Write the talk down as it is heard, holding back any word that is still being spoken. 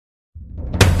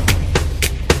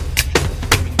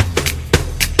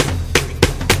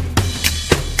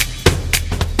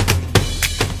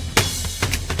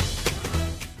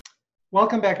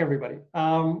Welcome back, everybody.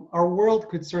 Our world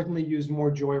could certainly use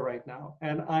more joy right now,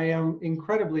 and I am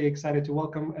incredibly excited to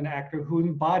welcome an actor who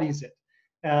embodies it.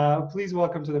 Please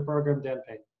welcome to the program, Dan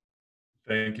Payne.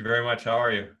 Thank you very much. How are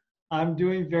you? I'm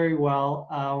doing very well.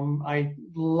 I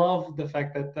love the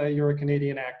fact that you're a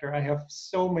Canadian actor. I have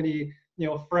so many,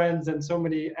 friends and so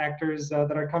many actors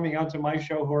that are coming out to my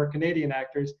show who are Canadian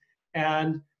actors,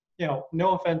 and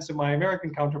no offense to my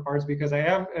American counterparts because I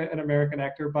am an American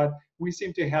actor, but we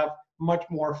seem to have much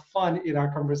more fun in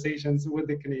our conversations with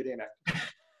the Canadian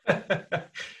actors.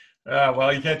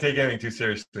 Well, you can't take anything too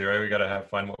seriously, right? We got to have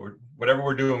fun. Whatever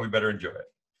we're doing, we better enjoy it.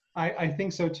 I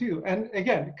think so too. And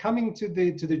again, coming to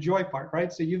the joy part,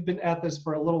 right? So you've been at this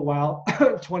for a little while,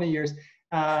 20 years,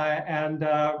 and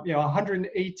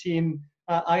 118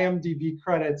 IMDb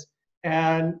credits,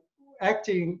 and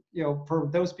acting, for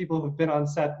those people who've been on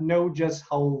set know just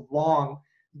how long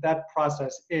that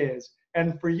process is.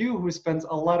 And for you, who spends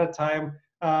a lot of time,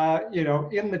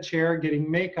 in the chair getting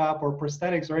makeup or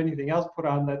prosthetics or anything else put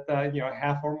on that,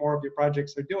 half or more of your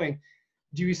projects are doing,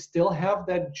 do you still have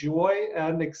that joy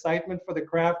and excitement for the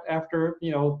craft after,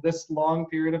 this long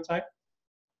period of time?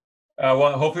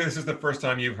 Well, hopefully this is the first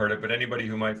time you've heard it, but anybody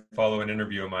who might follow an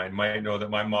interview of mine might know that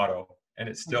my motto, and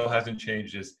it still hasn't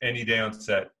changed, is any day on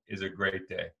set is a great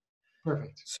day.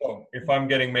 Perfect. So if I'm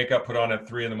getting makeup put on at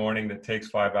 3 a.m. that takes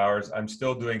 5 hours, I'm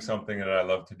still doing something that I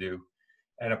love to do,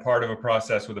 and a part of a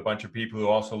process with a bunch of people who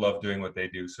also love doing what they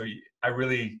do. So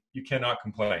you cannot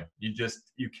complain.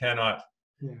 You cannot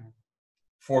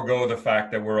forego the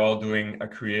fact that we're all doing a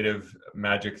creative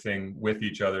magic thing with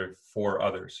each other for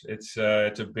others. It's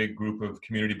a big group of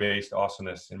community-based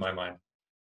awesomeness in my mind.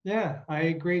 Yeah, I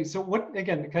agree. So what,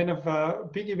 again, kind of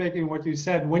piggybacking what you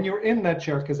said, when you're in that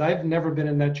chair, because I've never been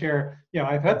in that chair,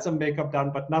 I've had some makeup done,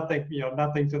 but nothing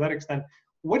to that extent.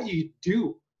 What do you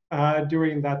do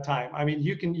during that time? I mean,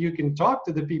 you can talk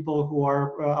to the people who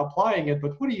are applying it,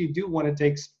 but what do you do when it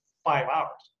takes 5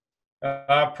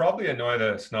 hours? Probably annoy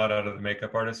the snot out of the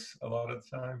makeup artists a lot of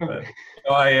the time, but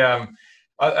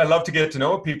I love to get to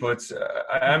know people.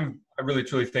 I really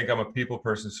truly think I'm a people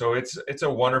person. So it's a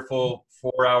wonderful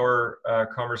 4-hour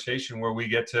conversation where we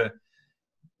get to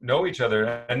know each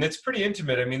other, and it's pretty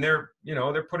intimate. I mean, they're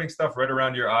putting stuff right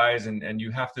around your eyes, and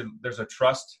there's a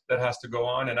trust that has to go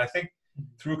on. And I think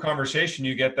through conversation,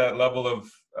 you get that level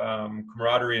of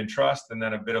camaraderie and trust, and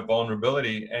then a bit of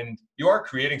vulnerability, and you are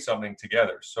creating something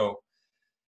together. So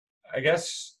I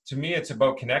guess to me, it's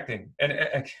about connecting.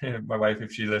 And my wife,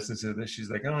 if she listens to this, she's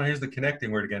like, "Oh, here's the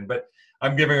connecting word again." But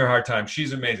I'm giving her a hard time.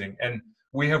 She's amazing. And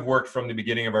we have worked from the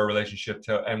beginning of our relationship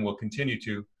and will continue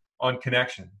to, on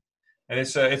connection. And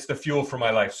it's the fuel for my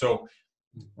life. So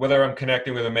whether I'm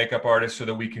connecting with a makeup artist so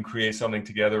that we can create something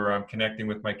together, or I'm connecting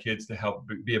with my kids to help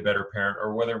be a better parent,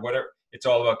 or whatever, it's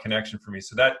all about connection for me.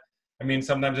 So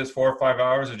sometimes it's 4 or 5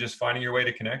 hours of just finding your way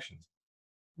to connections.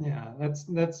 Yeah,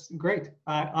 that's great.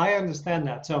 I understand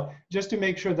that. So just to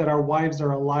make sure that our wives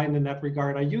are aligned in that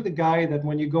regard, are you the guy that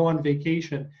when you go on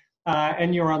vacation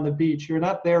and you're on the beach, you're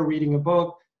not there reading a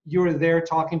book, you're there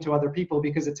talking to other people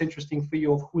because it's interesting for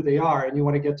you of who they are and you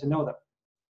want to get to know them?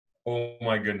 Oh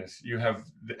my goodness.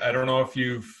 I don't know if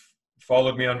you've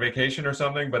followed me on vacation or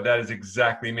something, but that is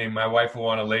exactly me. My wife will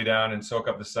want to lay down and soak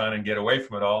up the sun and get away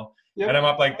from it all. Yep. And I'm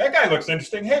up like, that guy looks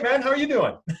interesting. Hey man, how are you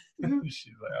doing?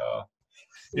 She's like, oh.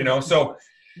 So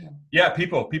yeah,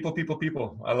 people.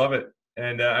 I love it.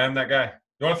 And I am that guy.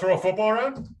 You want to throw a football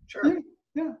around? Sure.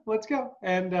 Yeah, let's go.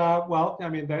 And I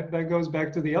mean, that goes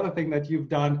back to the other thing that you've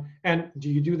done. And do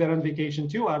you do that on vacation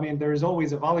too? I mean, there's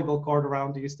always a volleyball court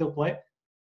around. Do you still play?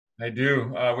 I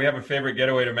do. We have a favorite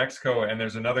getaway to Mexico, and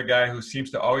there's another guy who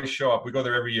seems to always show up. We go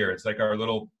there every year. It's like our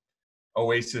little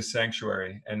oasis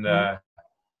sanctuary. And I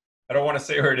don't want to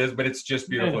say where it is, but it's just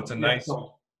beautiful. It's a nice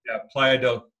Playa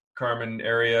del Carmen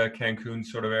area, Cancun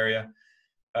sort of area,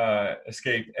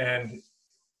 escape. And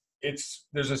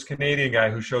there's this Canadian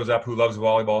guy who shows up who loves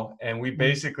volleyball, and we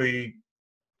basically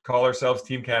call ourselves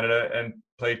Team Canada and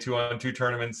play 2-on-2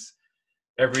 tournaments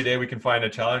every day we can find a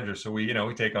challenger. So we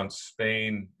take on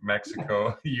Spain,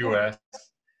 Mexico, US.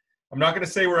 I'm not going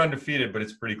to say we're undefeated, but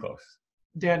it's pretty close.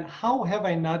 Dan, how have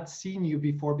I not seen you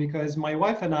before? Because my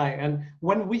wife and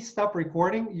when we stop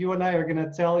recording, you and I are going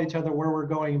to tell each other where we're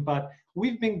going, but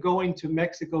we've been going to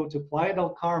Mexico, to Playa del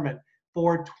Carmen,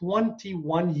 for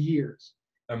 21 years.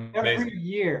 Amazing. Every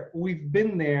year we've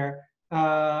been there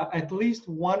at least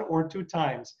 1 or 2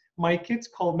 times. My kids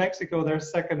call Mexico their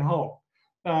second home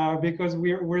because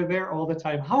we're there all the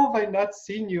time. How have I not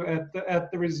seen you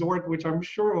at the resort, which I'm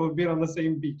sure will be on the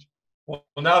same beach? Well,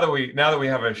 now that we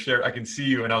have a share, I can see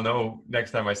you, and I'll know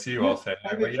next time I see you. I'll say.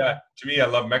 But yeah, to me, I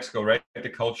love Mexico. Right, the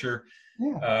culture,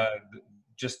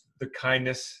 just the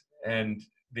kindness and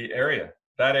the area.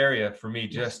 That area for me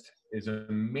just is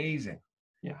amazing.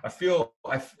 Yeah.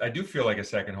 I do feel like a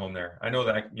second home there. I know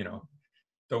that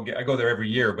I go there every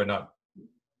year, but not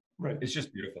right. It's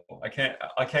just beautiful. I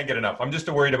can't get enough. I'm just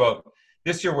worried about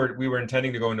this year. We were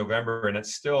intending to go in November, and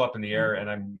it's still up in the air. And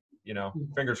I'm,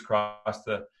 fingers crossed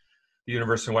the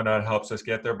universe and whatnot helps us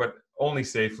get there, but only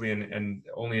safely and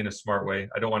only in a smart way.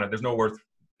 I don't want to.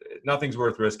 Nothing's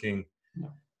worth risking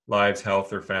lives,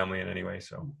 health, or family in any way.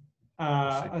 So,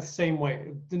 same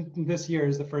way. This year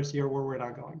is the first year where we're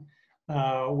not going.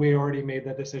 We already made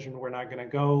the decision we're not going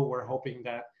to go. We're hoping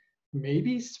that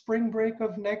maybe spring break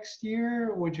of next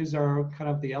year, which is our kind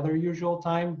of the other usual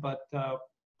time, but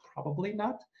probably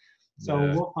not. So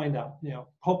we'll find out.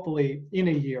 Hopefully in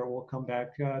a year we'll come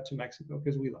back to Mexico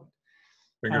because we love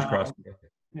it. Fingers crossed.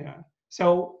 Yeah.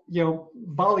 So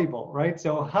volleyball, right?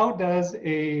 So how does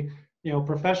a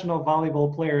professional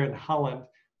volleyball player in Holland,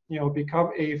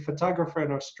 become a photographer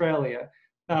in Australia,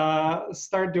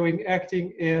 start doing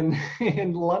acting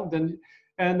in London,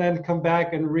 and then come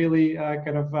back and really have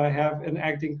an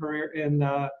acting career in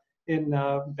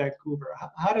Vancouver?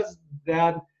 How does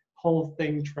that whole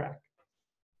thing track?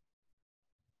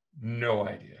 No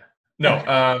idea.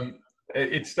 No,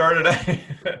 it started.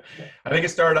 I think it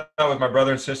started out with my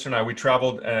brother and sister and I. We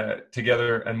traveled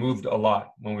together and moved a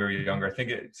lot when we were younger. I think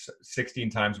it's 16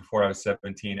 times before I was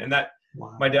 17, and that.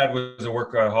 Wow. My dad was a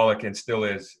workaholic and still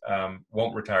is.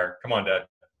 Won't retire. Come on, Dad,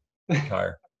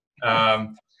 retire.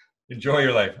 Enjoy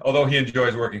your life. Although he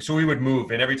enjoys working, so we would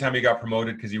move, and every time he got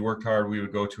promoted because he worked hard, we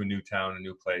would go to a new town, a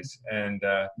new place. And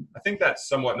I think that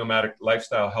somewhat nomadic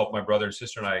lifestyle helped my brother and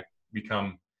sister and I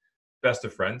become best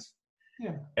of friends.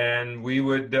 Yeah. And we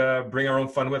would bring our own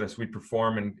fun with us. We'd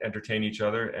perform and entertain each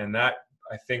other, and that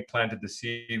I think planted the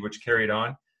seed, which carried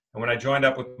on. And when I joined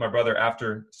up with my brother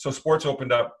so sports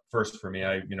opened up first for me.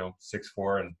 I,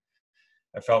 6'4", and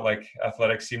I felt like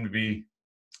athletics seemed to be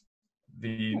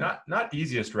the not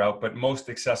easiest route, but most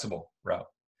accessible route.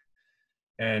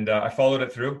 And I followed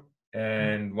it through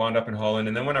and wound up in Holland.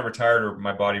 And then when I retired, or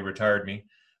my body retired me,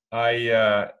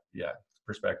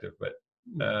 perspective, but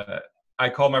I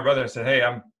called my brother and said, "Hey,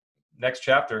 I'm next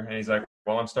chapter." And he's like,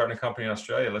 "Well, I'm starting a company in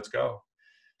Australia. Let's go."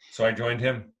 So I joined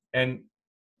him. And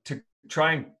to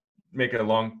try and make a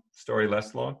long story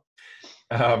less long,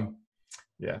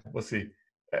 we'll see.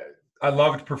 I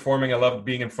loved performing. I loved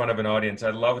being in front of an audience.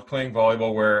 I loved playing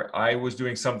volleyball, where I was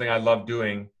doing something I loved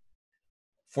doing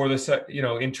for this,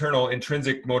 internal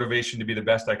intrinsic motivation to be the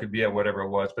best I could be at whatever it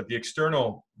was. But the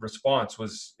external response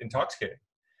was intoxicating.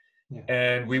 Yeah.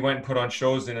 And we went and put on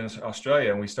shows in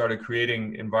Australia, and we started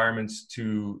creating environments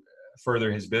to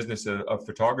further his business of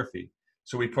photography.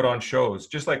 So we put on shows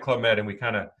just like Club Med, and we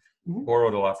kind of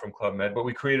borrowed a lot from Club Med, but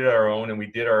we created our own, and we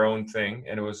did our own thing.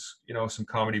 And it was, some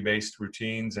comedy-based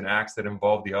routines and acts that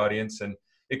involved the audience. And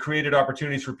it created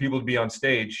opportunities for people to be on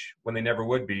stage when they never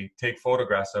would be, take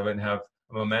photographs of it and have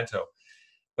a memento.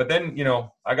 But then,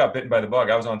 I got bitten by the bug.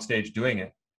 I was on stage doing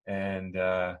it. And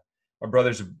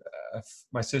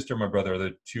my sister and my brother are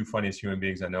the two funniest human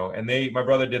beings I know. And my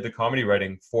brother did the comedy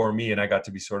writing for me, and I got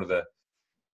to be sort of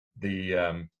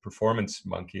the performance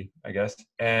monkey, I guess.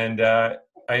 And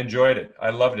I enjoyed it. I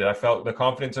loved it. I felt the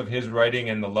confidence of his writing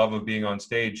and the love of being on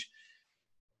stage.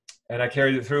 And I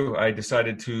carried it through. I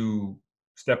decided to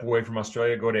step away from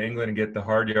Australia, go to England and get the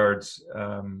hard yards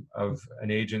of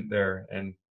an agent there,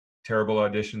 and terrible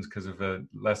auditions because of a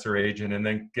lesser agent, and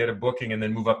then get a booking and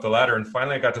then move up the ladder. And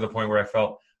finally I got to the point where I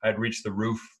felt I had reached the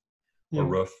roof, or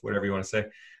roof, whatever you want to say.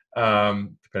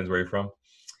 Depends where you're from,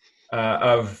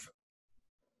 of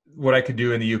what I could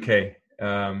do in the UK.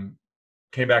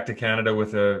 Came back to Canada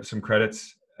with some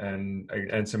credits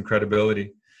and some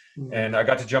credibility. Mm-hmm. And I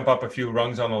got to jump up a few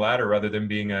rungs on the ladder rather than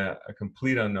being a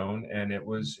complete unknown. And it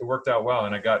worked out well.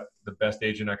 And I got the best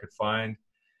agent I could find,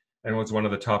 and was one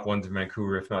of the top ones in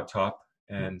Vancouver, if not top,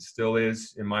 and still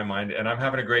is in my mind. And I'm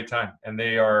having a great time. And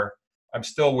I'm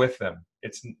still with them.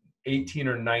 It's 18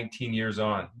 or 19 years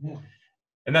on. Yeah.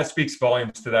 And that speaks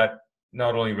volumes to that,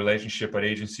 not only relationship, but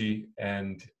agency.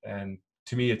 And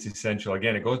to me, it's essential.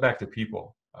 Again, it goes back to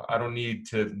people. I don't need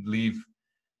to leave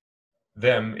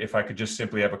them if I could just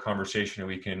simply have a conversation and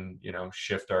we can,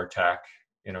 shift our tack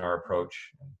in our approach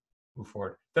and move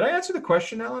forward. Did I answer the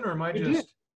question, Alan, or am I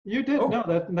just... You did. Oh. No,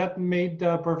 that made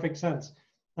perfect sense.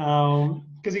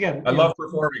 Because again, I love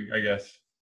performing, I guess.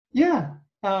 Yeah,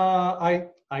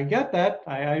 I get that.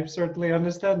 I certainly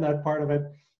understand that part of it.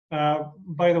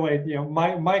 By the way,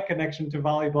 my connection to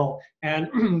volleyball,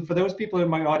 and for those people in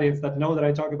my audience that know that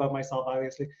I talk about myself,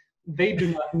 obviously, they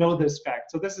do not know this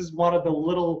fact. So this is one of the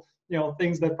little,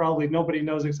 things that probably nobody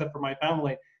knows except for my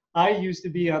family. I used to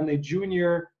be on the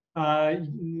junior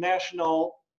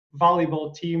national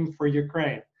volleyball team for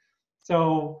Ukraine.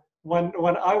 So when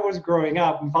I was growing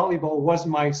up, volleyball was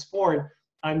my sport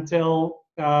until,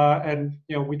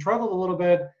 we traveled a little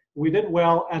bit, we did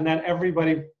well, and then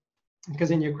everybody,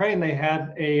 because in Ukraine they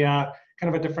had a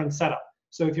kind of a different setup.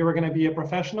 So if you were going to be a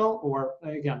professional, or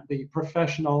again, the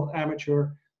professional amateur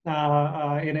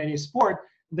in any sport,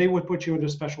 they would put you into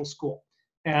special school.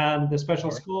 And the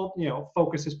special school,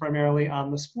 focuses primarily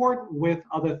on the sport with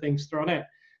other things thrown in.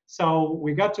 So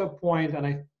we got to a point, and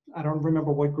I don't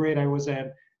remember what grade I was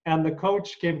in, and the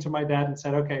coach came to my dad and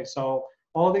said, okay, so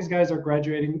all these guys are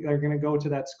graduating, they're going to go to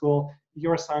that school,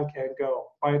 your son can't go.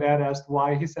 My dad asked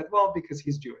why. He said, well, because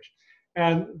he's Jewish.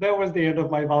 And that was the end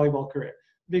of my volleyball career.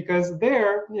 Because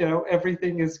there,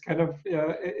 everything is kind of,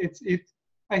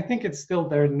 I think it's still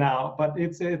there now, but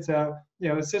it's a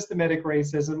systematic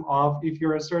racism of, if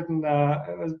you're a certain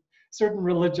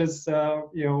religious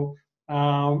background,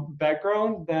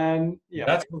 then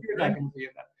that's you're not going to be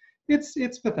in that.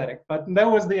 It's pathetic, but that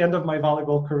was the end of my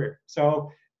volleyball career. So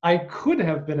I could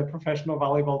have been a professional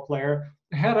volleyball player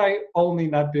had I only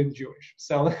not been Jewish.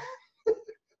 So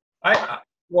I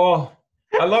love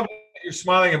that you're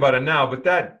smiling about it now,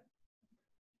 but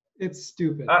it's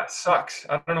stupid. That sucks.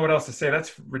 I don't know what else to say.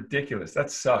 That's ridiculous.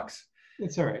 That sucks.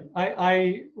 It's all right.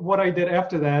 What I did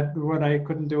after that, when I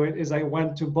couldn't do it, is I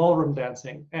went to ballroom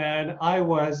dancing, and I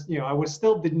was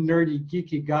still the nerdy,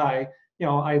 geeky guy.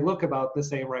 I look about the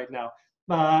same right now.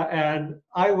 And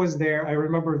I was there. I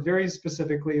remember very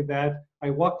specifically that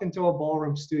I walked into a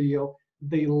ballroom studio.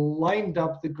 They lined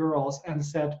up the girls and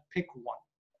said, pick one.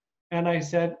 And I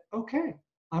said, okay,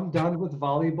 I'm done with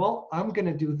volleyball. I'm going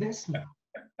to do this now.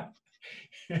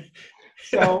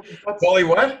 So volley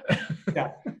what?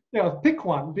 Yeah, pick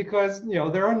one, because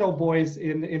there are no boys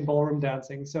in ballroom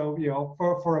dancing. So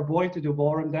for a boy to do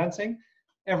ballroom dancing,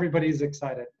 everybody's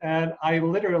excited. And I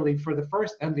literally, for the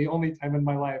first and the only time in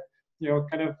my life, I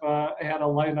had a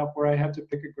lineup where I had to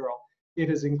pick a girl. It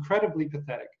is incredibly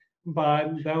pathetic,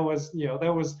 but that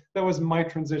was my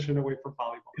transition away from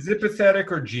volleyball. Is it pathetic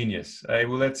or genius?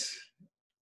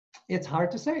 It's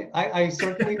hard to say. I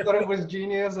certainly thought it was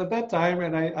genius at that time,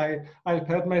 and I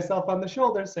pat myself on the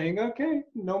shoulder saying, okay,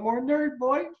 no more nerd,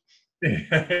 boy.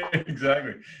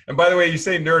 Exactly. And by the way, you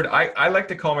say nerd. I like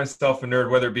to call myself a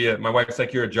nerd, whether it be my wife's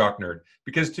like, you're a jock nerd.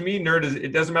 Because to me, nerd is,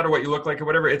 it doesn't matter what you look like or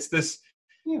whatever. It's this,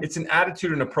 it's an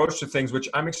attitude and approach to things, which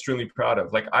I'm extremely proud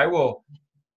of. Like I will,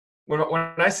 when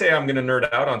I say I'm going to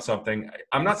nerd out on something,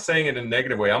 I'm not saying it in a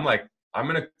negative way. I'm like, I'm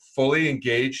going to fully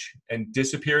engage and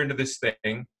disappear into this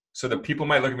thing, so that people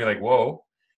might look at me like, whoa,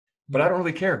 but I don't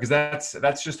really care, because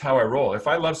that's just how I roll. If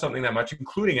I love something that much,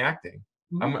 including acting,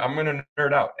 I'm going to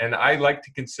nerd out. And I like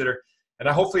to consider, and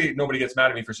hopefully nobody gets mad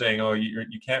at me for saying, oh,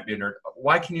 you can't be a nerd.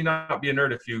 Why can you not be a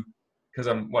nerd because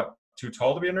I'm too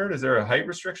tall to be a nerd? Is there a height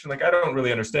restriction? Like, I don't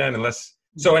really understand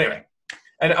so anyway.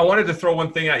 And I wanted to throw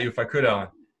one thing at you if I could, Alan.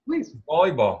 Please.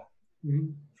 Volleyball. Mm-hmm.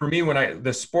 For me,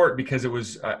 the sport, because it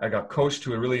was, I got coached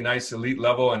to a really nice elite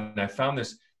level, and I found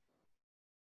this,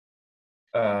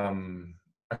 I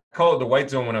call it the white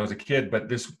zone when I was a kid, but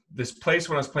this place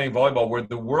when I was playing volleyball where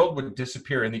the world would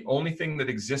disappear and the only thing that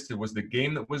existed was the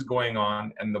game that was going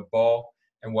on and the ball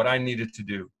and what I needed to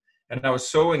do. And I was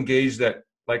so engaged that,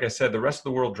 like I said, the rest of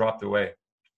the world dropped away.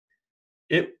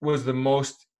 It was the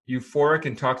most euphoric,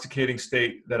 intoxicating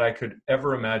state that I could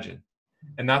ever imagine.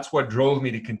 And that's what drove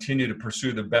me to continue to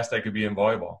pursue the best I could be in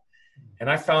volleyball. And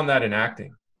I found that in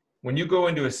acting. When you go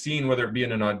into a scene, whether it be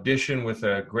in an audition with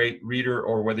a great reader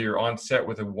or whether you're on set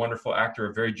with a wonderful actor,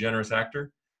 a very generous actor,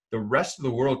 the rest of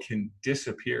the world can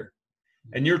disappear.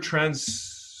 And you're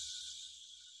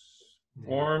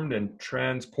transformed and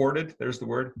transported. There's the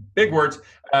word. Big words.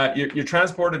 You're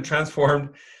transported and transformed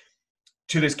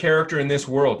to this character in this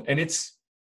world. And it's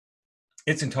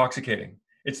intoxicating.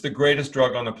 It's the greatest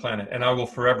drug on the planet. And I will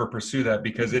forever pursue that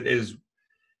because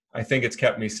I think it's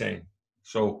kept me sane.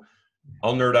 So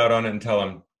I'll nerd out on it until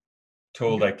I'm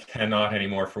told I cannot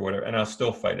anymore for whatever, and I'll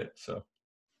still fight it. So,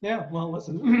 yeah, well,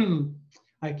 listen,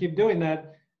 I keep doing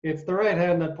that. It's the right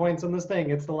hand that points on this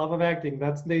thing. It's the love of acting.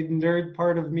 That's the nerd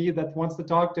part of me that wants to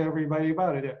talk to everybody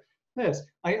about it.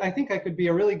 I think I could be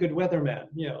a really good weatherman.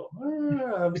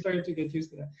 I'm starting to get used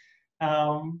to that.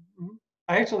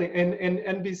 I actually, in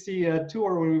NBC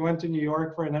tour, when we went to New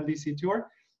York for an NBC tour,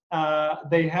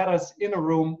 they had us in a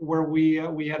room where we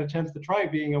had a chance to try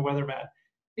being a weatherman.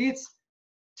 It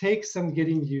takes some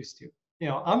getting used to.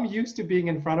 I'm used to being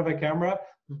in front of a camera.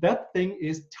 That thing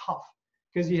is tough.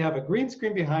 because you have a green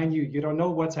screen behind you. You don't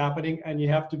know what's happening, and you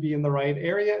have to be in the right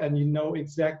area, and you know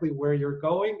exactly where you're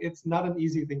going. It's not an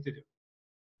easy thing to do.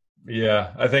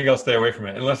 Yeah, I think I'll stay away from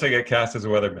it unless I get cast as a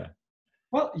weatherman.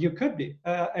 Well, you could be.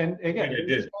 And again,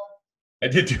 I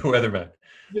did do Weatherman.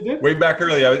 You did? Way back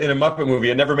early, I was in a Muppet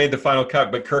movie. I never made the final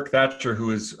cut, but Kirk Thatcher,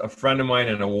 who is a friend of mine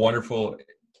and a wonderful,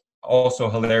 also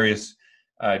hilarious,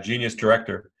 genius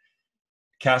director,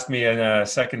 cast me in a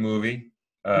second movie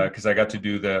because I got to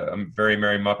do the Very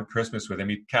Merry Muppet Christmas with him.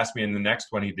 He cast me in the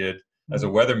next one he did as a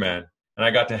weatherman, and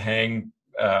I got to hang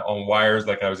on wires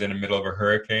like I was in the middle of a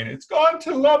hurricane. It's gone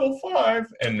to level 5,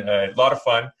 and a lot of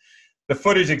fun. The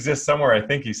footage exists somewhere, I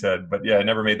think he said, but yeah, I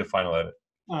never made the final edit.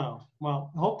 Oh,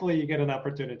 well, hopefully you get an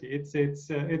opportunity.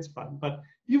 It's fun, but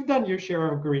you've done your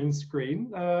share of green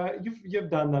screen. You've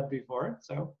done that before,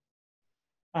 so.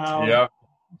 Yeah,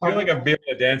 I feel like I've been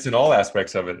able to dance in all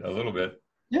aspects of it a little bit.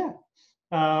 Yeah,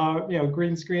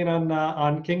 green screen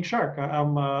on King Shark,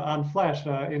 on Flash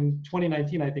in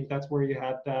 2019. I think that's where you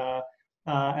had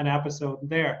an episode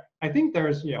there. I think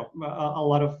there's a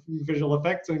lot of visual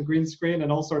effects and green screen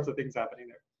and all sorts of things happening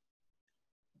there.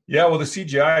 Yeah, well, the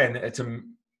CGI and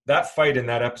that fight in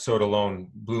that episode alone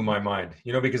blew my mind.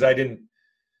 Because I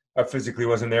physically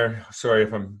wasn't there. Sorry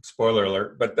if I'm spoiler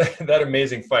alert, but that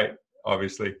amazing fight,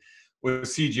 obviously,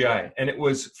 was CGI, and it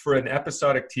was for an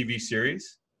episodic TV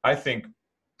series. I think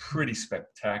pretty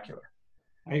spectacular.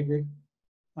 I agree.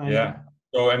 Yeah.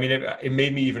 So I mean, it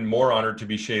made me even more honored to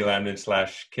be Shay Landon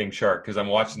 / King Shark, because I'm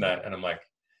watching that and I'm like,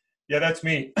 yeah, that's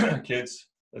me, kids.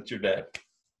 That's your dad.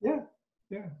 Yeah.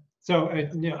 So,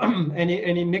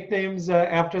 any nicknames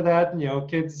after that?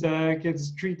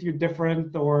 Kids treat you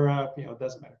different, or it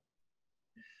doesn't matter.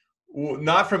 Well,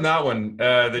 not from that one.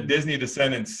 The Disney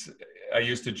Descendants. I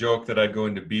used to joke that I'd go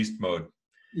into beast mode.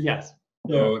 Yes.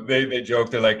 So they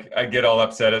joke. They're like, I get all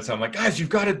upset at. So I'm like, guys, you've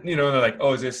got to. They're like,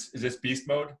 oh, is this beast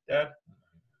mode, Dad?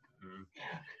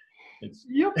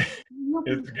 Yep.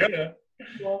 It's good.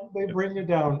 Well, they bring you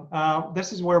down.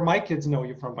 This is where my kids know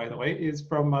you from, by the way, is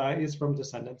from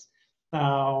Descendants.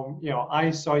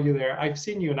 I saw you there. I've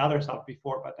seen you in other stuff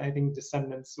before, but I think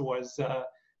Descendants was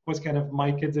kind of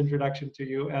my kids' introduction to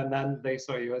you, and then they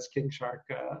saw you as King Shark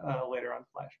later on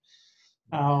Flash.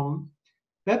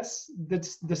 That's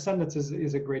Descendants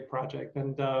is a great project,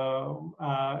 and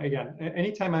again,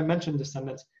 anytime I mention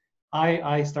Descendants,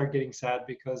 I start getting sad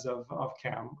because of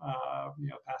Cam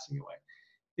passing away.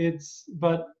 It's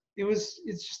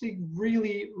just a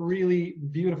really, really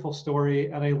beautiful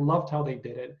story, and I loved how they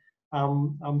did it.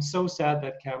 I'm so sad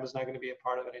that Cam is not going to be a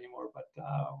part of it anymore, but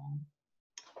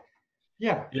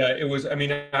yeah. It was. I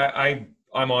mean, I'm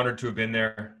honored to have been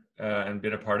there and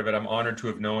been a part of it. I'm honored to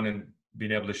have known and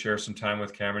been able to share some time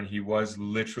with Cameron. He was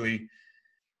literally.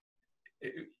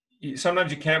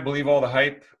 Sometimes you can't believe all the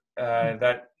hype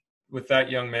that with that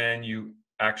young man you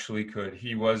actually could.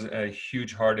 He was a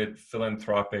huge-hearted,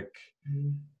 philanthropic,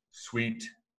 sweet,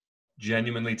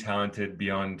 genuinely talented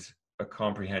beyond a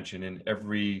comprehension in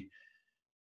every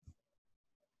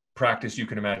practice you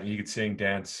can imagine. He could sing,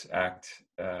 dance, act.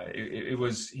 He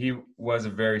was a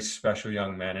very special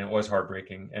young man, and it was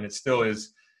heartbreaking, and it still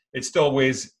is. It still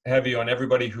weighs heavy on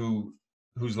everybody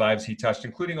whose lives he touched,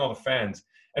 including all the fans.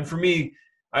 And for me,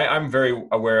 I'm very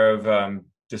aware of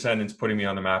Descendants putting me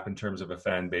on the map in terms of a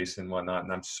fan base and whatnot,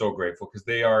 and I'm so grateful because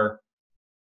they are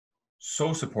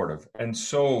so supportive and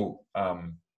so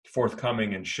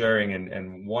forthcoming and sharing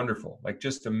and wonderful, like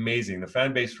just amazing. The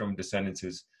fan base from Descendants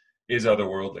is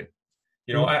otherworldly.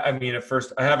 I mean, at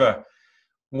first I have a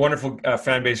wonderful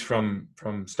fan base from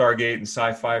Stargate and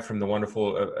Sci-Fi, from the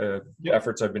wonderful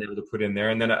efforts I've been able to put in there,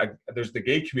 and then there's the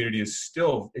gay community is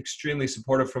still extremely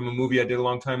supportive from a movie I did a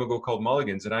long time ago called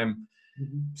Mulligans, and I'm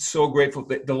so grateful.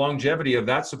 The longevity of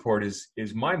that support is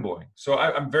mind-blowing. So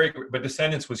I'm very, but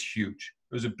Descendants was huge.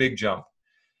 It was a big jump.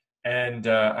 And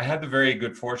I had the very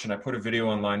good fortune. I put a video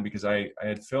online because I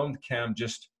had filmed Cam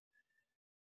just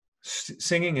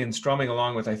singing and strumming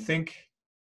along with, I think it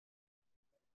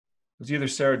was either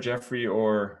Sarah Jeffrey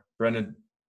or Brenna.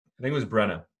 I think it was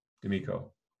Brenna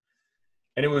D'Amico.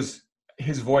 And it was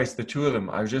his voice, the two of them.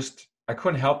 I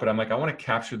couldn't help it. I'm like, I want to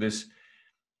capture this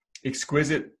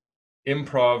exquisite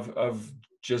improv of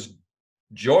just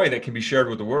joy that can be shared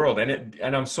with the world,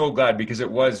 and I'm so glad because it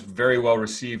was very well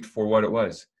received for what it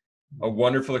was. A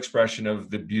wonderful expression of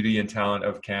the beauty and talent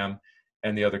of Cam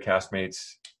and the other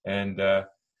castmates. And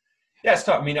it's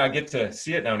tough. I mean, I get to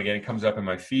see it now and again. It comes up in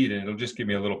my feed, and it'll just give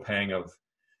me a little pang of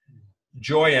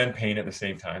joy and pain at the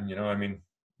same time. I mean,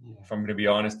 if I'm going to be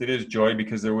honest, it is joy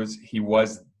because he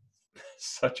was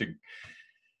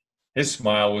his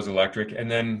smile was electric, and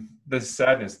then the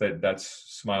sadness that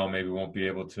smile maybe won't be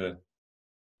able to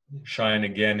shine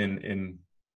again in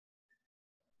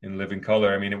living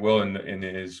color. I mean, it will in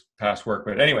his past work.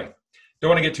 But anyway, don't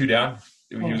want to get too down.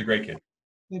 He was a great kid.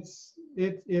 It's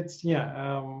it's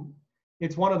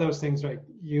one of those things, right?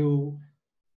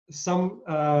 Some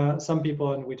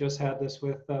people, and we just had this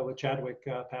with Chadwick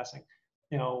passing.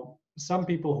 Some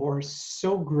people who are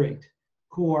so great,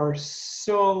 who are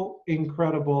so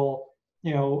incredible,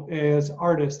 as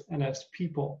artists and as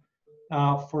people.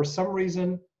 For some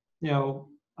reason, a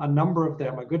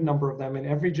good number of them in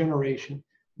every generation,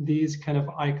 these kind of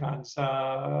icons,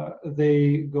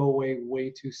 they go away way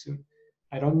too soon.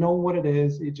 I don't know what it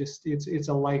is. It's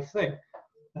a life thing.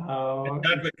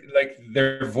 Like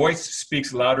their voice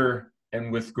speaks louder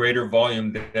and with greater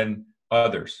volume than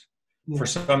others. Yeah. For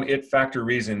some it factor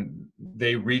reason,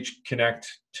 they connect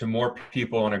to more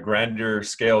people on a grander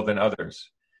scale than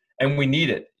others, and we need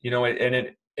it.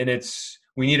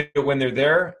 We need it when they're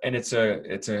there, and it's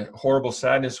a horrible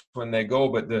sadness when they go.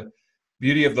 But the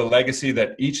beauty of the legacy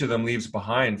that each of them leaves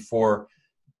behind for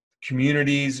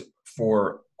communities,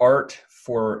 for art,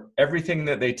 for everything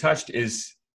that they touched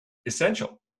is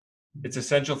essential. It's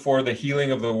essential for the healing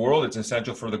of the world. It's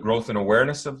essential for the growth and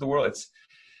awareness of the world.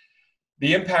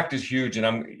 The impact is huge, and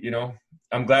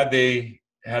I'm glad they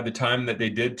had the time that they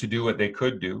did to do what they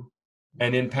could do,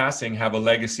 and in passing have a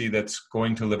legacy that's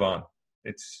going to live on.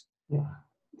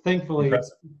 Thankfully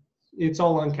it's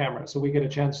all on camera, so we get a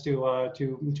chance to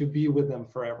be with them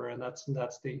forever, and that's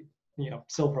the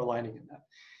silver lining in that.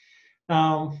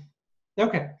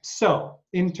 Okay, so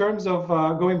in terms of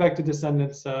going back to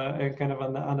Descendants, and kind of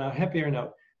on a happier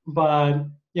note, but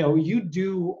you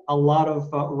do a lot of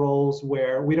roles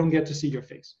where we don't get to see your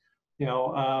face.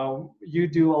 You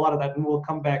do a lot of that, and we'll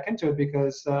come back into it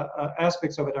because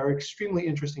aspects of it are extremely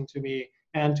interesting to me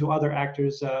and to other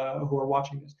actors who are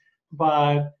watching this.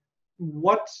 But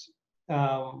what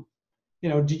do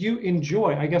you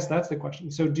enjoy? I guess that's the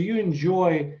question. So do you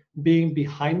enjoy being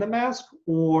behind the mask,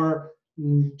 or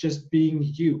just being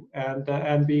you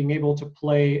and being able to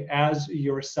play as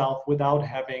yourself without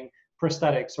having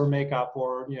prosthetics or makeup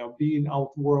or being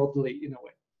outworldly in a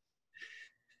way?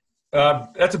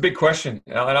 That's a big question,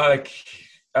 and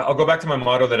I'll go back to my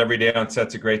motto that every day on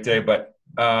set's a great day. But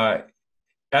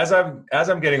as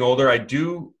I'm getting older, I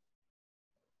do.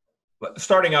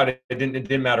 Starting out, it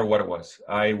didn't matter what it was.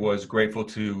 I was grateful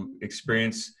to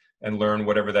experience and learn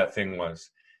whatever that thing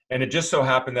was, and it just so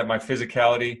happened that my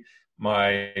physicality,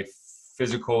 my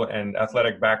physical and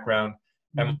athletic background,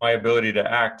 and my ability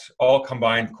to act all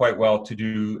combined quite well to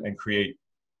do and create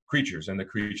creatures. And the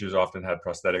creatures often had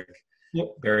prosthetic,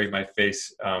 bury my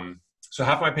face. So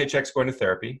half my paycheck's going to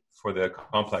therapy for the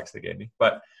complex they gave me.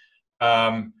 But,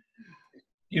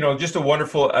 just a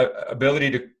wonderful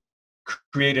ability to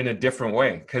create in a different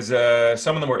way, because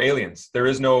some of them were aliens. There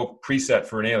is no preset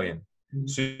for an alien. Mm-hmm.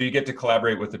 So you get to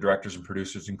collaborate with the directors and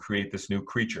producers and create this new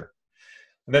creature.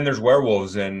 And then there's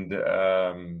werewolves, and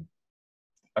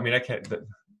I can't.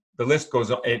 The list goes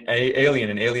on.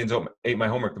 Alien and Aliens Ate My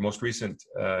Homework. The most recent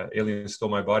Aliens Stole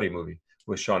My Body movie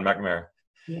with Sean McNamara.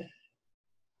 Yeah.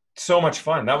 So much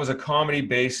fun. That was a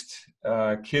comedy-based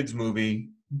kids movie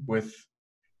with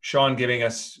Sean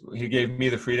he gave me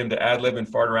the freedom to ad-lib and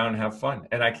fart around and have fun.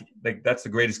 And that's the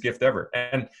greatest gift ever.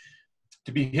 And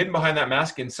to be hidden behind that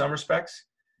mask in some respects,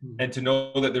 and to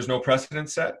know that there's no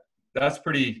precedent set, that's a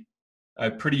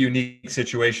pretty unique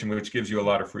situation, which gives you a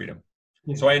lot of freedom.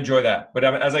 Yeah. So I enjoy that. But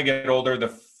as I get older, the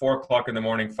 4:00 in the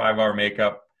morning, 5-hour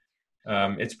makeup,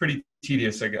 it's pretty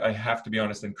tedious. I have to be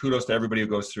honest, and kudos to everybody who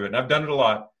goes through it. And I've done it a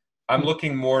lot. I'm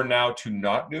looking more now to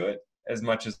not do it as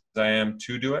much as I am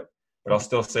to do it, but I'll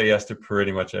still say yes to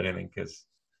pretty much anything, because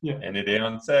any day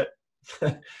on set.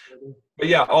 But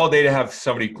yeah, all day to have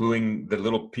somebody gluing the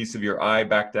little piece of your eye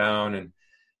back down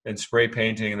and spray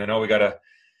painting, and then, we got to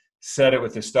set it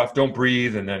with this stuff, don't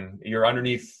breathe, and then you're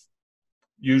underneath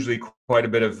usually quite a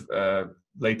bit of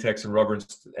latex and rubber, and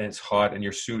it's hot, and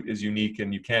your suit is unique,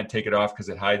 and you can't take it off because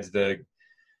it hides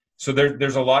so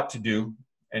there's a lot to do,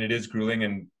 and it is grueling.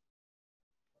 And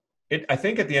I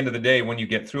think at the end of the day, when you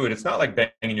get through it, it's not like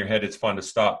banging your head. It's fun to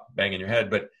stop banging your head,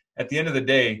 but at the end of the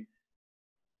day,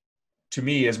 to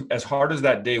me, as hard as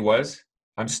that day was,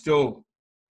 I'm still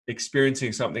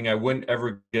experiencing something I wouldn't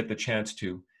ever get the chance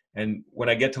to. And when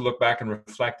I get to look back and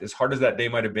reflect, as hard as that day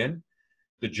might have been,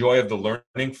 the joy of the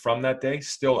learning from that day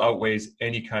still outweighs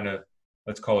any kind of,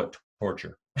 let's call it,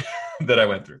 torture that I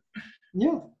went through.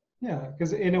 Yeah,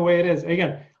 because in a way it is.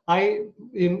 Again,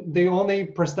 the only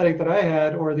prosthetic that I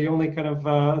had, or the only kind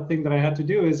of thing that I had to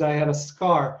do, is I had a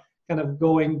scar kind of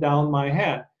going down my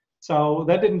hand. So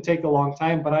that didn't take a long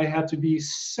time, but I had to be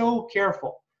so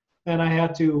careful And I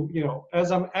had to,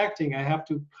 as I'm acting, I have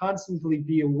to constantly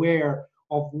be aware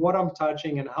of what I'm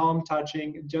touching and how I'm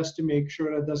touching, just to make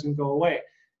sure that doesn't go away.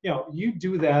 You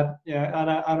do that,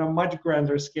 on a much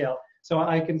grander scale. So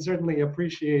I can certainly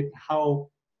appreciate how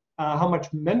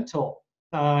much mental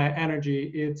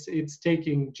energy it's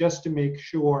taking just to make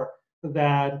sure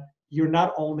that you're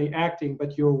not only acting,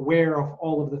 but you're aware of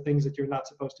all of the things that you're not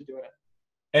supposed to do in it.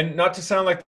 And not to sound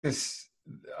like this,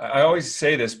 I always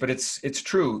say this, but it's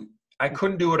true. I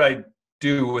couldn't do what I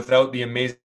do without the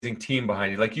amazing team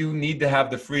behind you. Like, you need to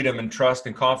have the freedom and trust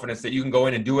and confidence that you can go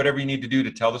in and do whatever you need to do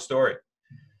to tell the story.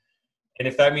 And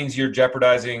if that means you're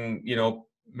jeopardizing,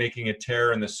 making a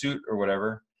tear in the suit or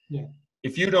whatever, yeah.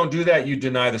 If you don't do that, you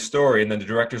deny the story, and then the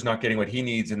director's not getting what he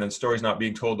needs, and then the story's not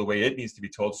being told the way it needs to be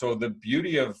told. So the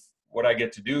beauty of what I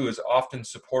get to do is often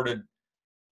supported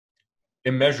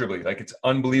immeasurably, like it's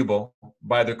unbelievable,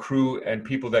 by the crew and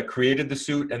people that created the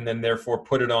suit and then therefore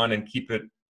put it on and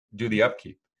do the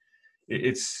upkeep.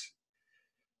 It's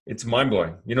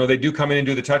mind-blowing. They do come in and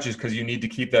do the touches because you need to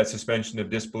keep that suspension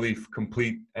of disbelief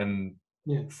complete and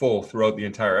full throughout the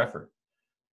entire effort.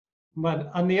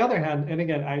 But on the other hand, and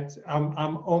again,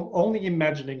 I'm only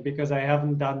imagining because I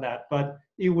haven't done that, but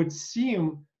it would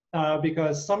seem,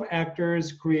 because some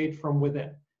actors create from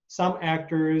within. Some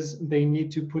actors, they need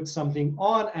to put something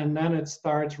on, and then it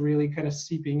starts really kind of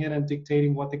seeping in and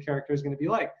dictating what the character is going to be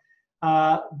like.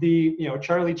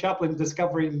 Charlie Chaplin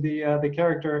discovering the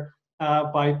character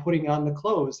by putting on the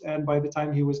clothes, and by the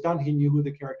time he was done, he knew who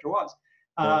the character was.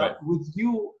 Right. With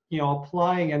you,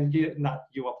 applying, and not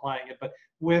you applying it, but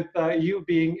with you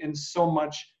being in so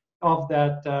much of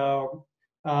that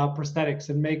prosthetics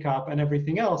and makeup and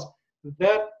everything else,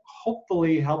 that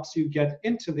hopefully helps you get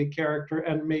into the character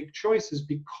and make choices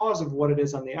because of what it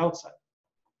is on the outside.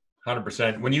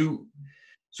 100%.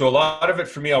 So a lot of it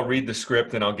for me, I'll read the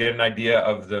script and I'll get an idea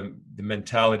of the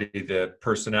mentality, the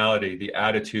personality, the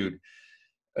attitude,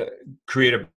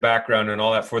 create a background and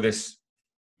all that for this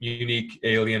unique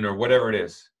alien or whatever it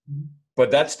is.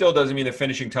 But that still doesn't mean the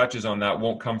finishing touches on that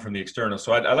won't come from the external.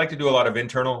 So I like to do a lot of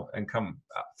internal and come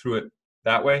through it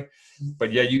that way.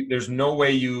 But yeah, there's no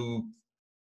way you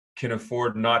can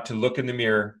afford not to look in the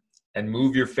mirror and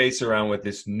move your face around with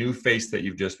this new face that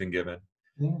you've just been given.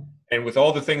 And with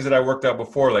all the things that I worked out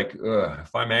before, like,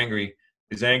 if I'm angry,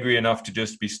 is angry enough to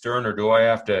just be stern, or do I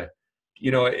have to,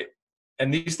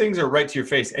 and these things are right to your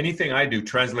face. Anything I do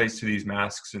translates to these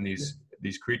masks and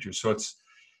these creatures. So it's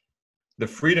the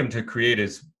freedom to create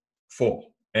is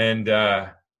full. And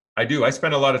I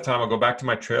spend a lot of time. I'll go back to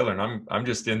my trailer and I'm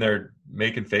just in there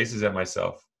making faces at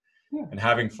myself and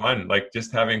having fun, like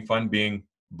just having fun being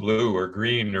blue or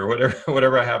green or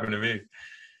whatever I happen to be.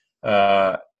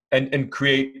 And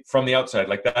create from the outside.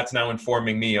 Like, that's now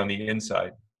informing me on the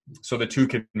inside. So the two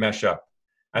can mesh up.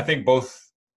 I think both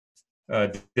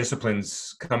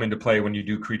disciplines come into play when you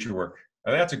do creature work.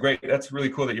 That's really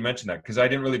cool that you mentioned that, because I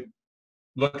didn't really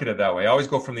look at it that way. I always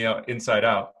go from the inside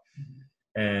out.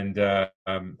 And,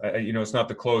 it's not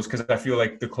the clothes, because I feel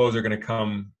like the clothes are going to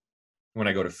come when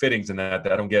I go to fittings, and that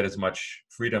I don't get as much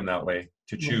freedom that way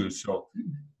to choose. So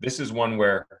this is one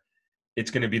where it's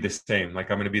going to be the same.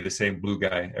 Like, I'm going to be the same blue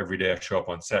guy every day I show up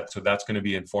on set. So that's going to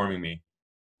be informing me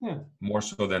more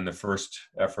so than the first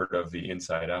effort of the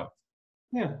inside out.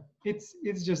 Yeah, it's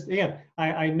just, again,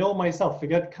 I know myself,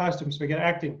 forget costumes, forget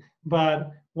acting,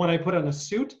 but when I put on a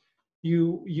suit,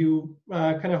 you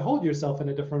kind of hold yourself in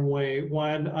a different way.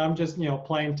 When I'm just,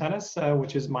 playing tennis,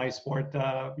 which is my sport,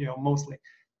 mostly,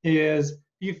 is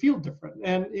you feel different.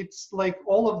 And it's like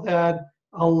all of that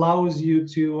allows you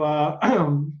to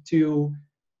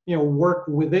work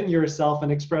within yourself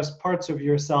and express parts of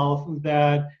yourself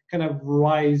that kind of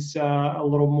rise a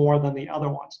little more than the other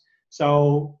ones.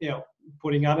 So,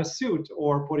 putting on a suit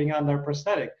or putting on their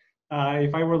prosthetic,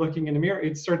 if I were looking in the mirror,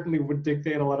 it certainly would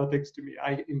dictate a lot of things to me,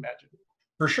 I imagine.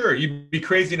 For sure. You'd be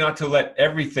crazy not to let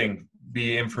everything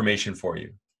be information for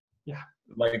you. Yeah.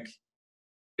 Like,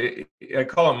 I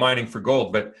call it mining for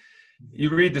gold, but you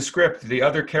read the script, the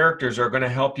other characters are going to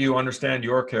help you understand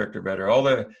your character better.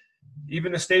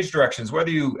 Even the stage directions,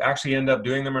 whether you actually end up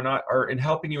doing them or not, are in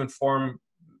helping you inform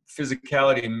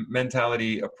physicality,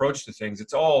 mentality, approach to things.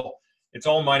 It's all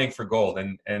mining for gold.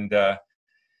 And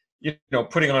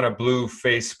putting on a blue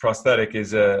face prosthetic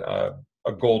is a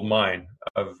gold mine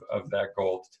of that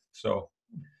gold. So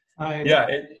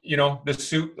the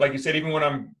suit, like you said, even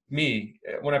when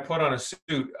when I put on a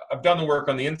suit, I've done the work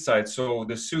on the inside. So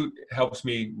the suit helps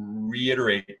me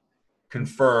reiterate,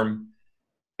 confirm,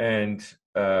 and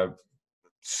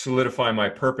solidify my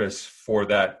purpose for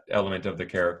that element of the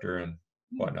character and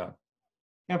whatnot.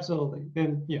 Absolutely.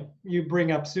 And you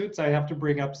bring up Suits. I have to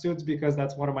bring up Suits because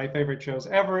that's one of my favorite shows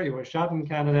ever. It was shot in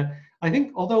Canada. I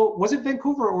think, although, was it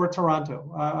Vancouver or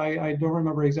Toronto? I don't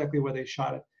remember exactly where they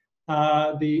shot it.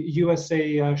 The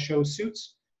USA show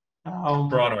Suits.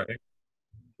 Toronto, I think.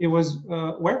 It was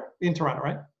where? In Toronto,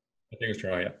 right? I think it's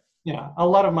Toronto, yeah. Yeah, a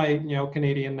lot of my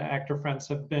Canadian actor friends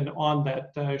have been on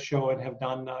that show and have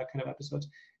done kind of episodes.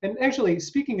 And actually,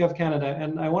 speaking of Canada,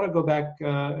 and I want to go back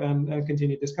and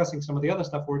continue discussing some of the other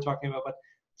stuff we're talking about. But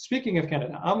speaking of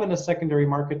Canada, I'm in a secondary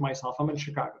market myself. I'm in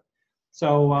Chicago.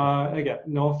 So again,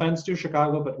 no offense to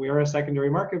Chicago, but we are a secondary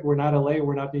market. We're not LA.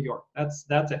 We're not New York. That's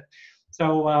it.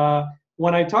 So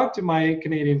when I talk to my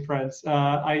Canadian friends,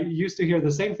 I used to hear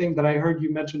the same thing that I heard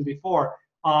you mention before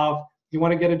of, you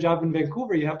want to get a job in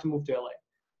Vancouver, you have to move to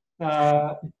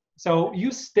LA. So you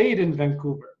stayed in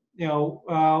Vancouver.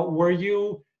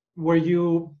 Were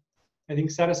you, I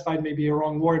think satisfied may be a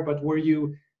wrong word, but were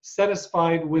you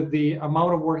satisfied with the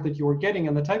amount of work that you were getting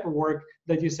and the type of work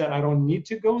that you said, I don't need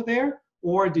to go there?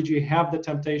 Or did you have the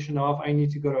temptation of, I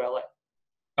need to go to LA?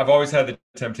 I've always had the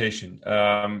temptation.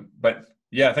 But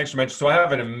yeah, thanks for mentioning. So I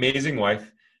have an amazing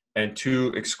wife and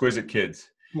two exquisite kids.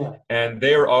 Yeah. And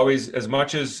they are always, as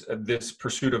much as this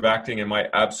pursuit of acting and my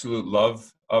absolute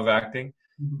love of acting,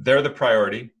 they're the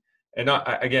priority. And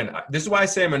again, this is why I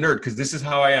say I'm a nerd, because this is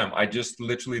how I am. I just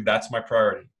literally, that's my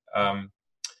priority.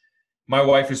 My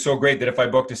wife is so great that if I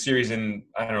booked a series in,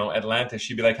 I don't know, Atlanta,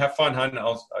 she'd be like, have fun, hon.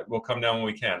 We'll come down when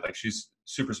we can. Like, she's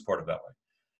super supportive that way.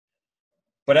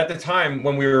 But at the time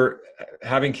when we were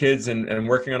having kids and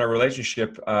working on our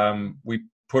relationship, we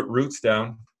put roots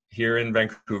down here in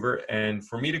Vancouver, and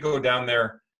for me to go down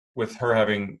there with her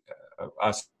having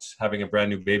us having a brand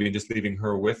new baby and just leaving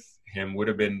her with him would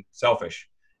have been selfish.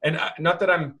 And not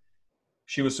that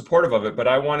she was supportive of it, but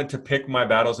I wanted to pick my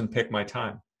battles and pick my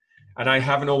time. And I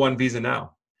have an O1 visa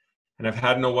now, and I've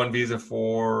had an O1 visa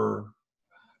for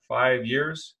 5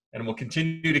 years, and will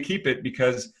continue to keep it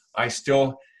because I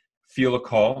still feel a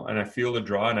call and I feel a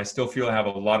draw, and I still feel I have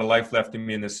a lot of life left in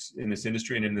me in this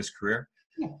industry and in this career.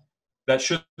 Yeah. That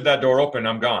should that door open,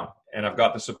 I'm gone, and I've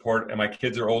got the support, and my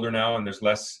kids are older now, and there's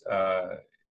less.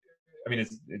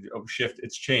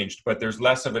 It's changed, but there's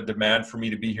less of a demand for me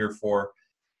to be here for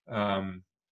the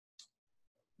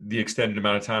extended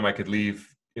amount of time I could leave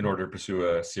in order to pursue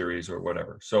a series or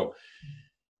whatever. So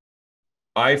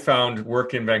I found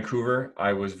work in Vancouver.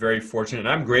 I was very fortunate, and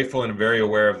I'm grateful and very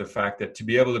aware of the fact that to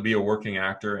be able to be a working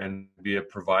actor and be a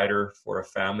provider for a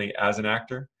family as an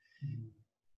actor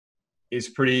is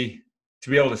pretty. To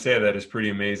be able to say that is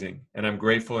pretty amazing. And I'm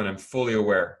grateful, and I'm fully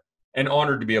aware and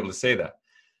honored to be able to say that.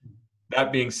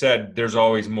 That being said, there's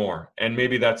always more. And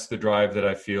maybe that's the drive that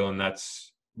I feel. And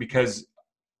that's because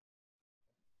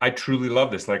I truly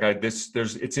love this. Like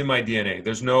it's in my DNA.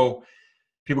 There's no,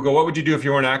 people go, what would you do if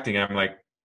you weren't acting? I'm like,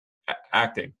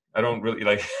 acting. I don't really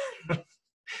like,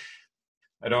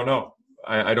 I don't know.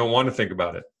 I don't want to think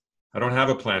about it. I don't have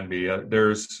a plan B.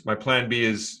 My plan B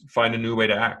is find a new way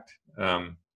to act.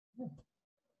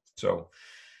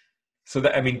 So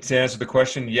that, I mean, to answer the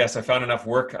question, yes, I found enough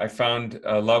work. I found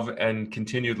love and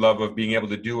continued love of being able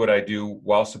to do what I do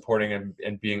while supporting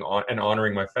and being on and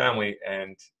honoring my family.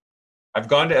 And I've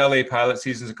gone to LA pilot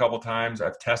seasons a couple times.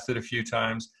 I've tested a few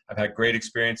times. I've had great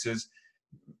experiences.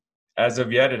 As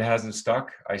of yet, it hasn't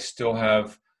stuck. I still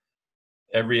have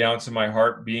every ounce of my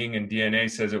heart being, and DNA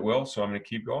says it will. So I'm going to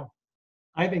keep going.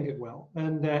 I think it will.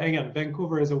 And again,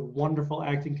 Vancouver is a wonderful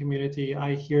acting community.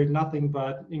 I hear nothing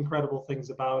but incredible things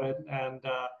about it. And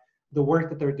the work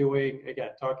that they're doing,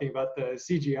 again, talking about the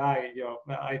CGI,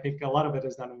 I think a lot of it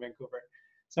is done in Vancouver.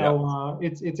 So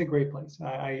it's a great place.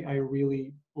 I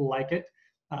really like it.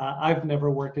 I've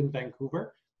never worked in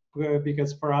Vancouver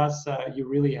because for us, you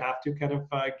really have to kind of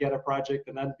get a project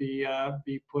and then be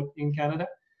put in Canada.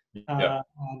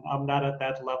 I'm not at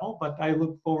that level, but I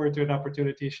look forward to an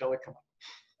opportunity shall it come up.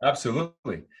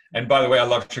 Absolutely. And by the way, I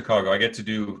love Chicago. I get to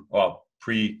do,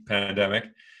 pre-pandemic,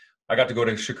 I got to go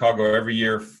to Chicago every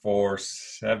year for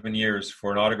 7 years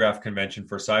for an autograph convention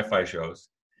for sci-fi shows.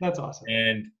 That's awesome.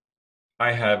 And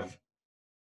I have,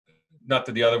 not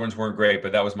that the other ones weren't great,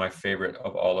 but that was my favorite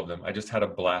of all of them. I just had a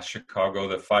blast. Chicago,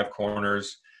 the Five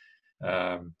Corners,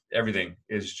 everything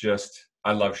is just,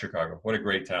 I love Chicago. What a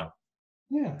great town.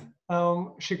 Yeah.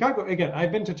 Chicago, again,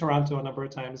 I've been to Toronto a number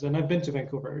of times, and I've been to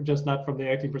Vancouver, just not from the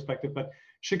acting perspective, but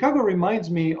Chicago reminds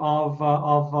me of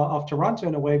Toronto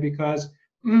in a way because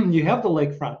you have the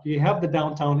lakefront, you have the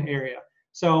downtown area.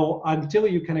 So until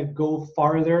you kind of go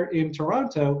farther in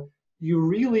Toronto, you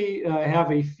really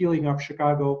have a feeling of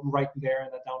Chicago right there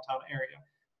in the downtown area.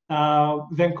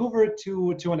 Vancouver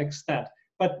to an extent.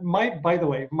 But by the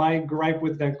way, my gripe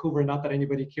with Vancouver, not that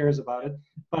anybody cares about it,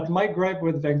 but my gripe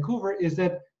with Vancouver is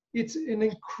that it's an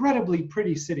incredibly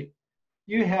pretty city.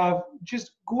 You have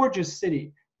just gorgeous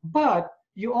city, but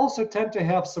you also tend to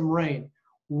have some rain.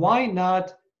 Why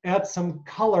not add some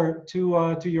color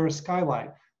to your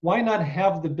skyline? Why not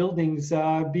have the buildings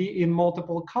be in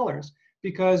multiple colors?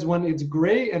 Because when it's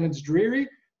gray and it's dreary,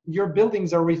 your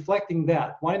buildings are reflecting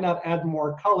that. Why not add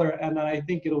more color? And I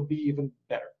think it'll be even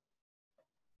better.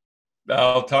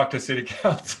 I'll talk to city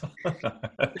council.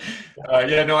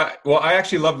 I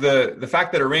actually love the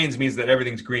fact that it rains means that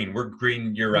everything's green. We're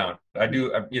green year round. I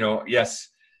do, yes,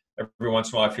 every once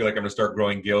in a while I feel like I'm gonna start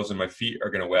growing gills and my feet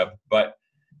are gonna web, but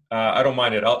I don't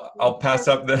mind it. I'll pass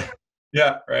up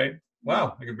yeah, right.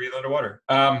 Wow, I can breathe underwater.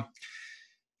 I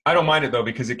don't mind it though,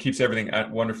 because it keeps everything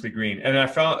wonderfully green. And I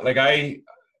found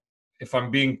if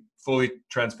I'm being fully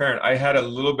transparent, I had a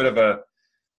little bit of a,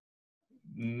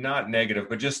 not negative,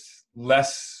 but just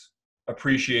less of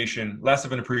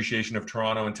an appreciation of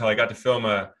Toronto until I got to film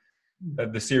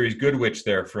the series Good Witch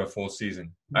there for a full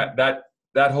season.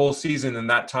 That whole season and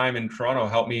that time in Toronto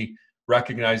helped me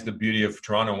recognize the beauty of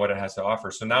Toronto and what it has to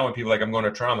offer. So now when people are like, I'm going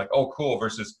to Toronto, I'm like, oh, cool,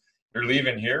 versus you're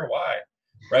leaving here? Why?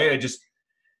 Right? I just,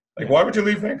 why would you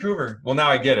leave Vancouver? Well, now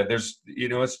I get it. There's,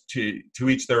 it's to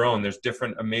each their own. There's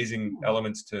different amazing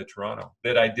elements to Toronto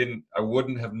that I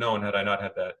wouldn't have known had I not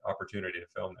had that opportunity to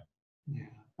film there. Yeah.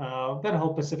 That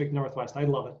whole Pacific Northwest, I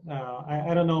love it.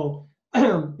 I don't know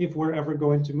if we're ever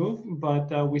going to move, but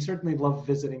we certainly love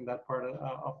visiting that part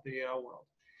of the world.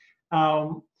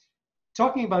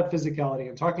 Talking about physicality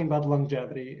and talking about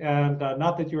longevity, and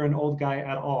not that you're an old guy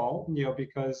at all,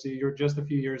 because you're just a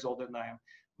few years older than I am.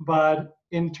 But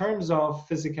in terms of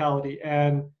physicality,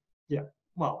 and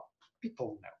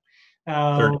people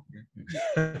know.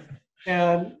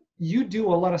 And you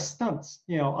do a lot of stunts,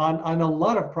 on a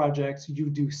lot of projects you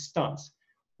do stunts.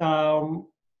 I'm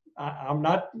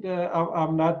not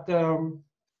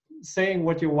saying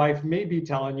what your wife may be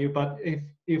telling you, but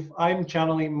if I'm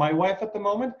channeling my wife at the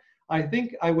moment, I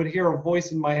think I would hear a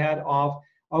voice in my head of,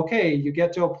 okay, you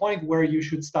get to a point where you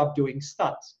should stop doing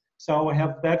stunts. So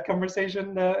has that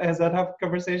conversation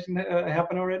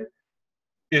happened already?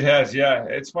 It has, yeah.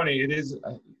 It's funny. It is.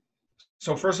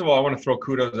 So first of all, I want to throw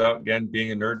kudos out again,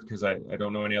 being a nerd, because I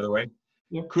don't know any other way.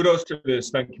 Yep. Kudos to the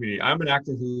stunt community. I'm an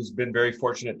actor who's been very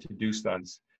fortunate to do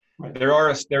stunts. Right. There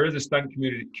is a stunt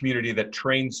community that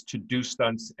trains to do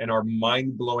stunts and are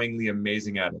mind-blowingly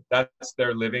amazing at it. That's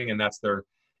their living, and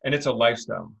it's a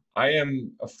lifestyle. I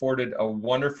am afforded a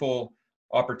wonderful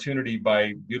opportunity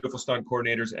by beautiful stunt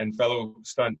coordinators and fellow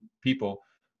stunt people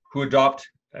who adopt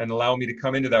and allow me to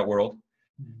come into that world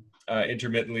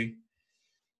intermittently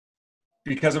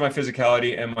because of my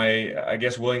physicality and my, I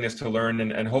guess, willingness to learn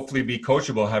and hopefully be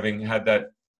coachable, having had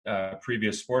that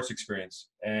previous sports experience.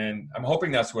 And I'm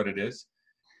hoping that's what it is,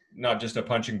 not just a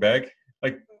punching bag.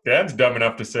 Like, Dan's dumb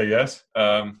enough to say yes,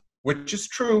 which is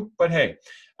true, but hey,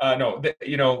 no, the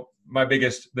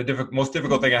most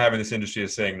difficult thing I have in this industry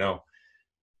is saying no.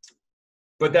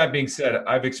 But that being said,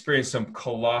 I've experienced some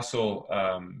colossal,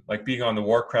 like being on the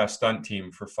Warcraft stunt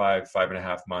team for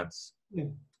 5.5 months. Yeah.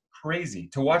 Crazy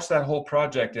to watch that whole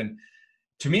project. And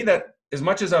to me, that as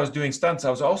much as I was doing stunts, I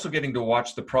was also getting to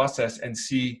watch the process and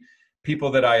see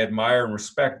people that I admire and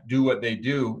respect do what they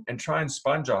do and try and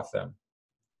sponge off them.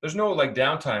 There's no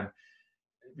downtime.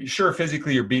 Sure,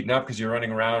 physically you're beaten up because you're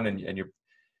running around and you're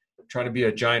trying to be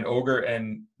a giant orc.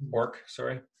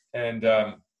 And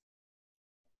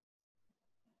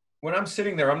when I'm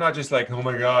sitting there, I'm not just like, oh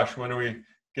my gosh, when do we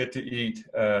get to eat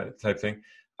type thing.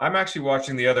 I'm actually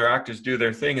watching the other actors do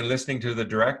their thing and listening to the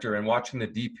director and watching the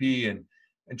DP and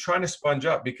trying to sponge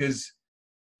up, because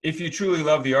if you truly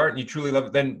love the art and you truly love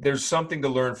it, then there's something to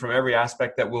learn from every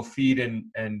aspect that will feed and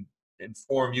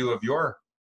inform you of your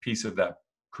piece of that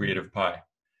creative pie.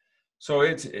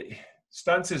 So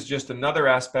stunts is just another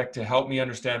aspect to help me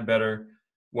understand better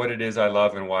what it is I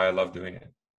love and why I love doing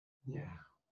it. Yeah.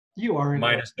 You are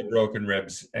minus the broken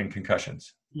ribs and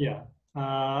concussions. Yeah.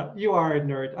 You are a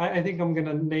nerd. I think I'm going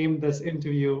to name this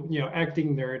interview,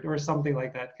 acting nerd or something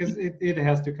like that, because it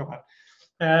has to come out.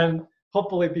 And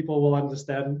hopefully people will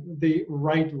understand the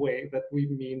right way that we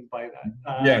mean by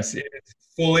that. Yes, it's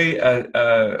fully,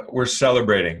 we're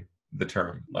celebrating the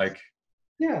term.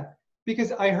 Yeah,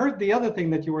 because I heard the other thing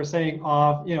that you were saying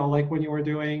of, like when you were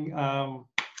doing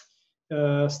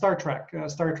Star Trek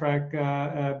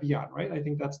Beyond, right? I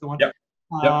think that's the one. Yep.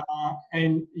 Yep.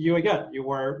 And you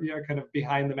were kind of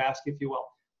behind the mask, if you will.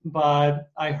 But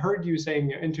I heard you saying in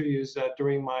your interviews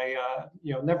during my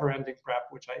never-ending prep,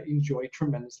 which I enjoy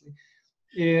tremendously,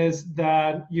 is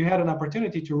that you had an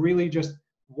opportunity to really just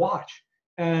watch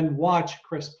and watch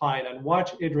Chris Pine and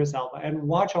watch Idris Elba and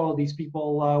watch all of these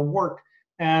people work.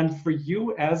 And for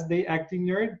you as the acting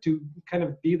nerd to kind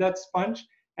of be that sponge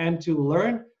and to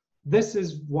learn, this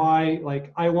is why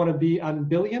like I want to be on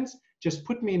Billions. Just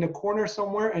put me in a corner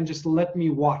somewhere and just let me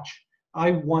watch.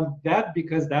 I want that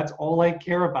because that's all I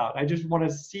care about. I just want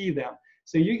to see them.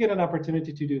 So you get an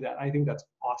opportunity to do that. I think that's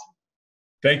awesome.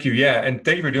 Thank you. Yeah. And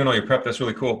thank you for doing all your prep. That's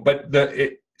really cool. But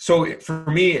so for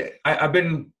me, I've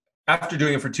been, after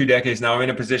doing it for 2 decades now, I'm in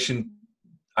a position,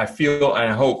 I feel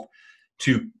and I hope,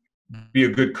 to be a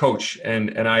good coach.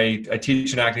 And I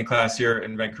teach an acting class here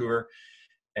in Vancouver,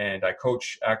 and I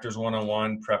coach actors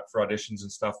one-on-one, prep for auditions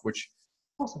and stuff, which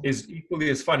awesome. Is equally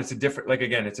as fun. It's a different, like,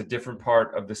 again, it's a different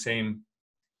part of the same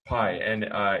pie. And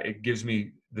it gives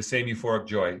me the same euphoric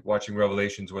joy watching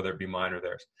Revelations, whether it be mine or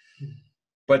theirs. Mm-hmm.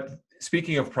 But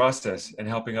speaking of process and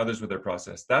helping others with their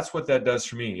process, that's what that does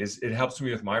for me, is it helps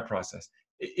me with my process.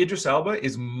 Idris Elba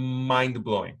is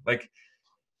mind-blowing. Like,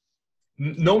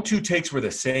 no 2 takes were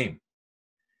the same.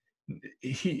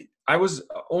 I was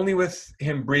only with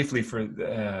him briefly for,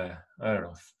 I don't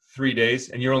know, 3 days,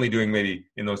 and you're only doing maybe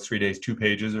in those 3 days 2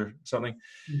 pages or something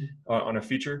on a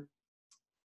feature.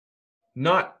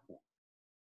 I'm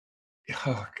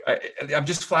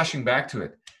just flashing back to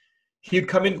it. He'd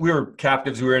come in, we were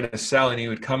captives, we were in a cell, and he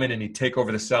would come in and he'd take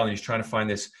over the cell, and he's trying to find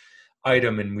this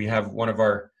item, and we have one of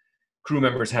our crew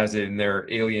members has it in their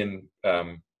alien.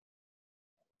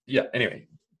 Anyway,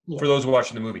 for those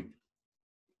watching the movie,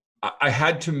 I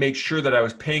had to make sure that I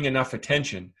was paying enough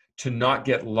attention to not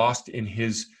get lost in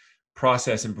his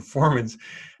process and performance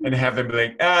and have them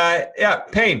be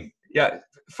like, Payne,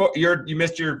 you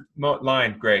missed your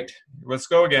line. Great. Let's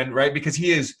go again. Right. Because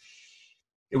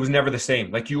it was never the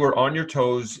same. Like, you were on your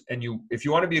toes, and if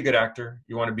you want to be a good actor,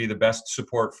 you want to be the best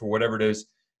support for whatever it is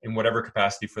in whatever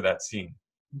capacity for that scene.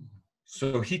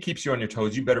 So he keeps you on your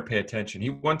toes. You better pay attention.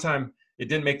 One time, it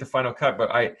didn't make the final cut,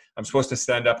 but I'm supposed to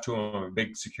stand up to him. I'm a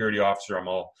big security officer. I'm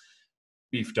all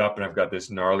beefed up, and I've got this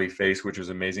gnarly face, which was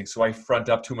amazing. So I front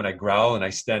up to him and I growl and I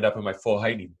stand up in my full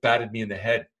height, and he batted me in the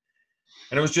head.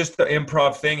 And it was just the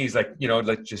improv thing. He's like,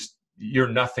 just, you're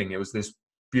nothing. It was this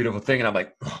beautiful thing. And I'm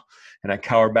like, oh, and I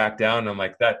cower back down. And I'm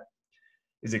like, that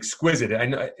is exquisite. I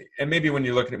know, and maybe when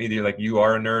you're looking at me, you're like, you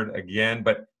are a nerd again,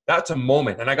 but that's a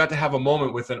moment. And I got to have a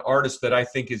moment with an artist that I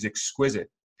think is exquisite.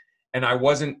 And I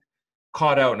wasn't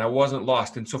caught out and I wasn't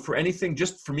lost. And so for anything,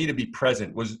 just for me to be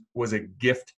present was a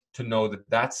gift, to know that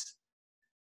that's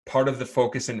part of the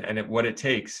focus and what it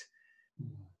takes,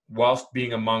 whilst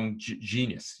being among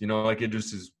genius, like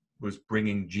Idris was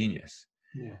bringing genius.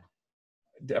 Yeah.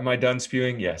 Am I done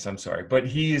spewing? Yes, I'm sorry. But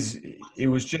it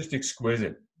was just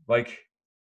exquisite. Like,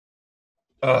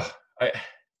 could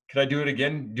I do it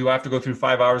again? Do I have to go through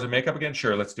 5 hours of makeup again?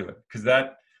 Sure, let's do it. Because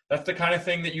that's the kind of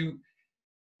thing that you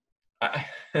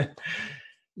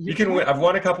can win. I've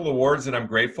won a couple awards and I'm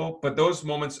grateful, but those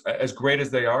moments, as great as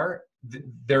they are,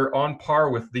 they're on par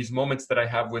with these moments that I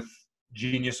have with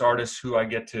genius artists who I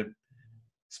get to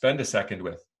spend a second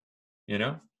with,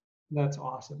 That's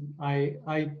awesome.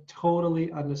 I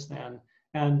totally understand.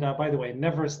 And by the way,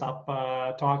 never stop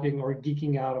talking or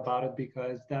geeking out about it,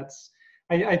 because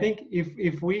I think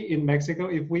if we in Mexico,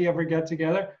 if we ever get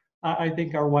together, I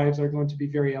think our wives are going to be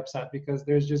very upset, because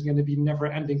there's just going to be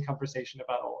never-ending conversation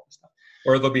about all of this stuff.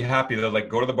 Or they'll be happy. They'll like,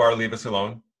 go to the bar, leave us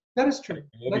alone. That is true.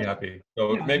 We'll be happy.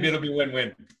 So maybe it'll be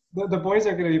win-win. The boys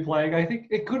are going to be playing. I think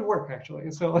it could work, actually.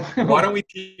 So why don't we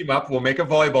team up? We'll make a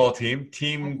volleyball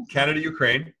team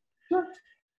Canada-Ukraine. Sure.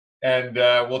 And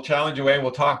we'll challenge away and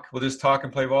we'll talk. We'll just talk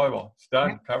and play volleyball. It's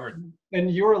done. Covered.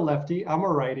 And you're a lefty. I'm a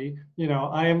righty.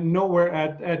 I am nowhere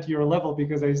at your level,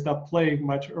 because I stopped playing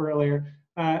much earlier.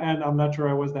 And I'm not sure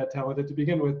I was that talented to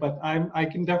begin with, but I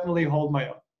can definitely hold my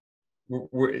own.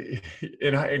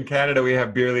 In Canada, we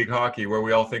have beer league hockey, where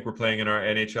we all think we're playing in our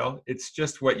NHL. It's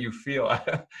just what you feel.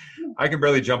 I can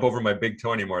barely jump over my big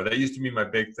toe anymore. That used to be my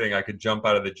big thing. I could jump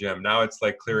out of the gym. Now it's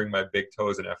like clearing my big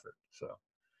toes in effort. So,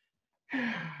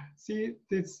 see,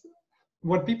 it's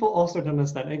what people also don't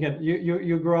understand. Again,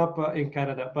 you grew up in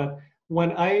Canada, but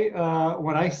when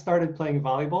I started playing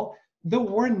volleyball, there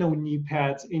were no knee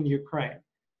pads in Ukraine.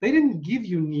 They didn't give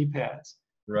you knee pads.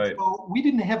 Right. So we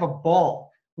didn't have a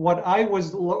ball. When I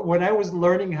was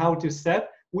learning how to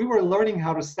set, we were learning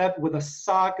how to set with a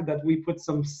sock that we put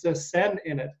some sand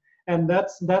in it. And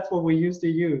that's what we used to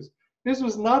use. This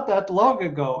was not that long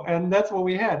ago. And that's what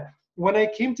we had. When I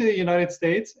came to the United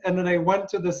States, and then I went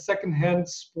to the secondhand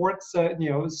sports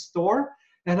store,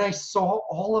 and I saw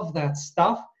all of that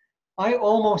stuff, I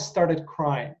almost started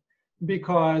crying,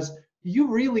 because you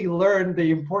really learn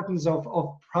the importance of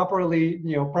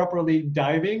properly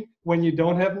diving when you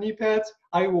don't have knee pads.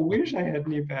 I wish I had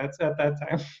knee pads at that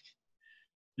time.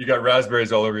 You got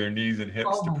raspberries all over your knees and hips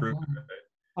Oh to my prove God.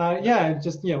 it. Yeah,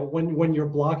 just when you're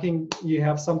blocking, you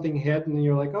have something hit, and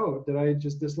you're like, oh, did I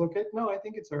just dislocate? No, I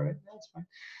think it's all right. That's fine.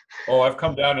 Oh, I've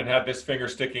come down and had this finger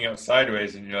sticking out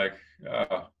sideways, and you're like,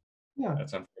 oh, Yeah.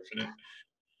 that's unfortunate.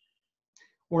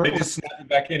 Or, They just snap it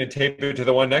back in and tape it to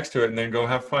the one next to it, and then go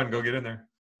have fun, go get in there.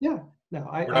 yeah. No,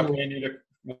 We're not paying you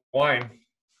to whine.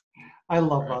 I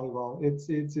love Right. volleyball. It's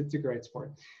a great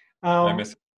sport. I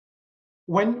miss it.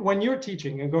 When you're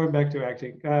teaching, and going back to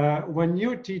acting, when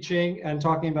you're teaching and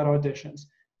talking about auditions,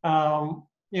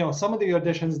 some of the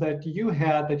auditions that you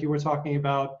had that you were talking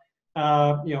about,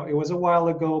 it was a while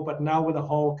ago, but now with the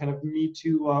whole kind of Me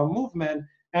Too movement,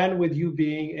 and with you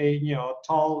being a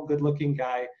tall, good-looking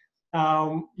guy,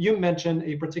 you mentioned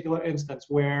a particular instance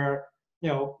where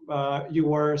you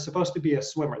were supposed to be a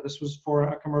swimmer. This was for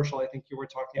a commercial, I think you were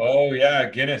talking about. Oh yeah,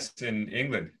 Guinness in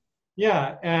England.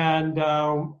 Yeah, and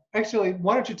actually,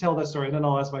 why don't you tell that story, and then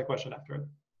I'll ask my question after it.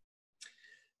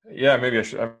 Yeah, maybe I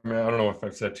should. I mean, I don't know if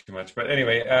I've said too much, but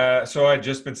anyway, so I'd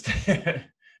just been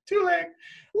too late.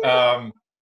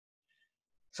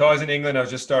 So I was in England. I was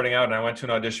just starting out, and I went to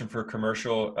an audition for a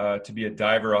commercial to be a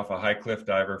diver off a high cliff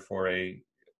diver for a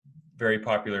very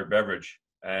popular beverage.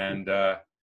 And I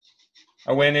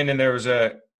went in, and there was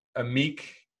a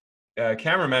meek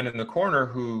cameraman in the corner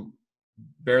who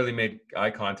barely made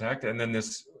eye contact, and then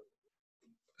this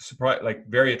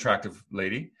very attractive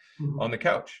lady on the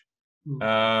couch.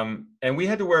 And we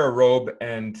had to wear a robe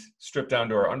and strip down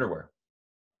to our underwear.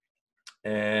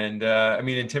 And I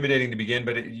mean, intimidating to begin,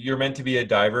 but you're meant to be a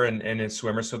diver and a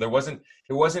swimmer, so it wasn't.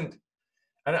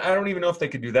 I don't even know if they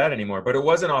could do that anymore, but it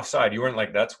wasn't offside. You weren't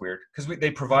like, that's weird, because they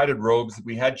provided robes.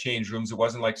 We had change rooms. It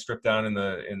wasn't like stripped down in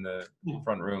the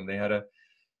front room. They had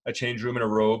a change room and a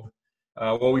robe.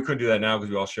 Well, we couldn't do that now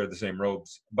because we all shared the same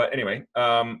robes. But anyway,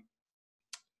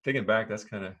 thinking back, that's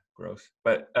kind of gross.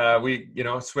 But we,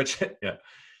 switch it. Yeah.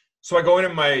 So I go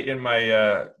in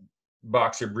my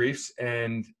boxer briefs,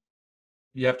 and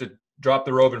you have to drop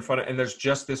the robe in front of, and there's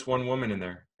just this one woman in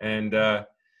there. And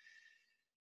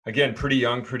again, pretty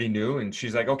young, pretty new. And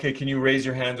she's like, okay, can you raise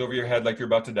your hands over your head like you're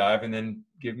about to dive, and then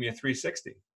give me a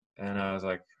 360? And I was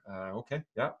like, okay,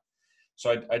 yeah.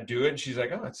 So I do it, and she's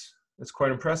like, oh, it's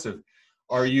quite impressive.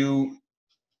 Are you?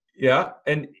 Yeah.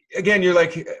 And again, you're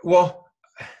like, well,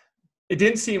 it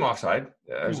didn't seem offside.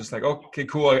 I was just like, okay,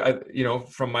 cool. I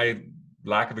from my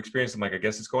lack of experience, I'm like, I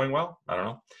guess it's going well. I don't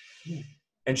know.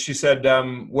 And she said,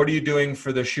 what are you doing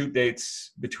for the shoot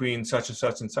dates between such and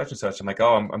such and such and such? I'm like,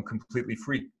 oh, I'm completely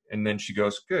free. And then she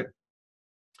goes, good.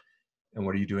 And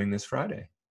what are you doing this Friday?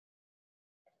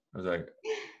 I was like,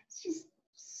 it's just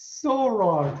so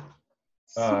wrong.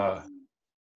 I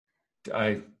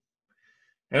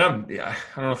don't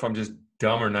know if I'm just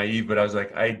dumb or naive, but I was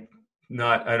like, I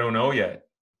don't know yet.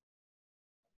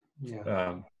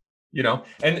 Yeah.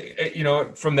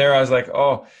 And from there I was like,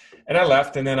 oh, and I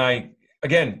left. And then I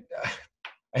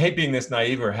hate being this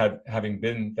naive, or having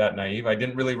been that naive. I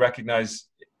didn't really recognize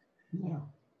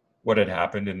what had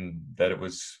happened, and that it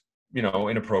was,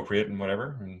 inappropriate and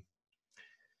whatever. And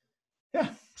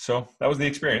yeah, so that was the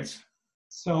experience.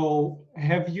 So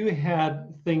have you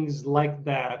had things like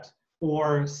that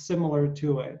or similar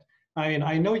to it? I mean,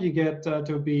 I know you get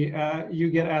you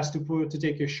get asked to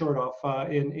take your shirt off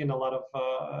in a lot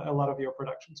of your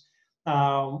productions,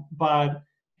 but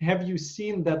have you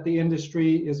seen that the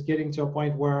industry is getting to a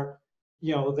point where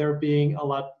they're being a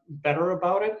lot better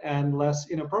about it and less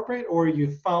inappropriate, or you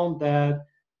found that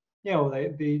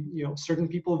certain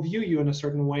people view you in a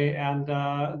certain way and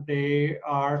they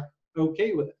are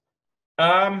okay with it?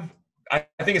 I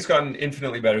think it's gotten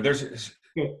infinitely better.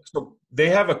 So they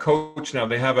have a coach now.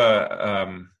 They have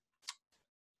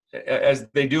as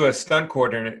they do a stunt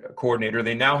coordinator,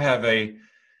 they now have a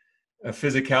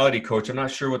physicality coach. I'm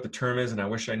not sure what the term is, and I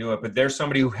wish I knew it, but there's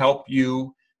somebody who help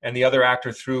you and the other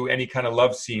actor through any kind of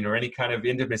love scene or any kind of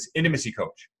intimacy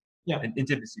coach. Yeah. An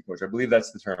intimacy coach. I believe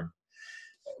that's the term,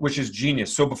 which is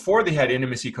genius. So before they had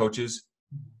intimacy coaches,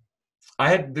 I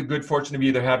had the good fortune of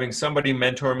either having somebody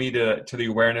mentor me to the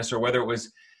awareness, or whether it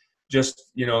was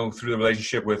just, through the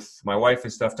relationship with my wife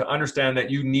and stuff, to understand that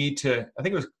you need to, I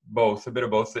think it was both, a bit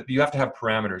of both, that you have to have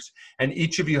parameters. And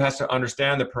each of you has to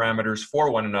understand the parameters for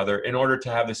one another in order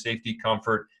to have the safety,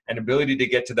 comfort, and ability to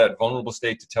get to that vulnerable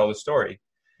state to tell the story.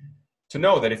 To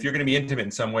know that if you're going to be intimate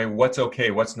in some way, what's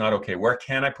okay, what's not okay, where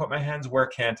can I put my hands, where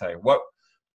can't I?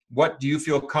 What do you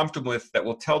feel comfortable with that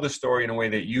will tell the story in a way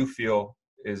that you feel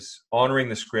is honoring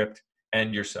the script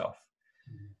and yourself?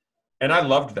 And I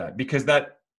loved that, because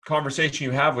that conversation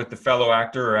you have with the fellow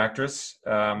actor or actress,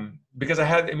 because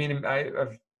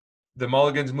I've the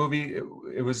Mulligans movie,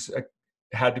 it was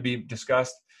had to be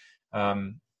discussed.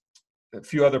 A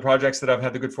few other projects that I've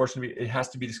had the good fortune to be, it has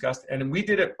to be discussed. And we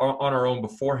did it on our own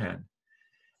beforehand.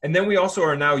 And then we also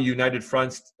are now united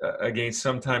fronts against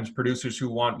sometimes producers who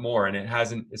want more, and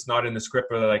it's not in the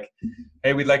script where they're like,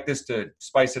 hey, we'd like this to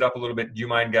spice it up a little bit. Do you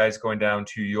mind guys going down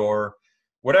to your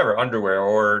whatever underwear,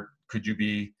 or could you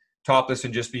be topless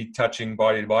and just be touching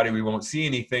body to body? We won't see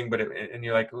anything, and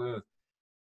you're like, ugh.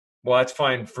 Well, that's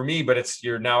fine for me, but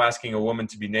you're now asking a woman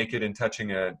to be naked and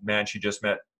touching a man she just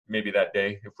met maybe that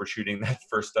day. If we're shooting that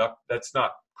first up, that's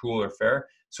not cool or fair.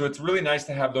 So it's really nice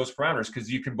to have those parameters,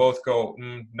 because you can both go,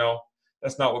 no,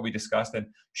 that's not what we discussed. And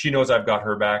she knows I've got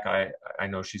her back. I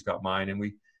know she's got mine.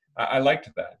 And I liked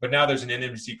that. But now there's an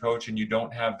intimacy coach, and you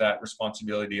don't have that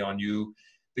responsibility on you.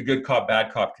 The good cop,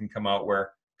 bad cop can come out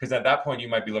because at that point you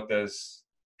might be looked as,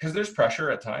 because there's pressure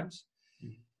at times.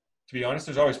 To be honest,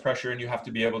 there's always pressure, and you have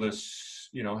to be able to,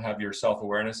 have your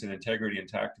self-awareness and integrity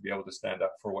intact to be able to stand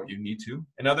up for what you need to.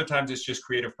 And other times it's just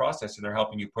creative process, and they're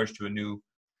helping you push to a new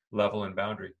level and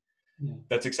boundary. Yeah.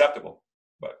 That's acceptable.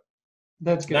 But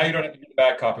that's good. Now you don't have to be the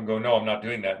bad cop and go, no, I'm not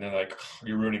doing that. And they're like,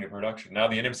 you're ruining the production. Now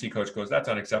the intimacy coach goes, that's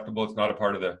unacceptable. It's not a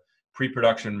part of the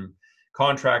pre-production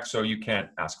contract, so you can't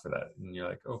ask for that. And you're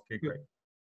like, okay, great.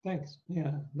 Thanks.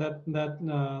 Yeah,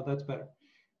 that's better.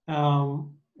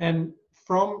 And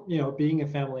from being a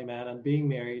family man and being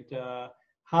married,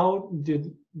 how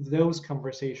did those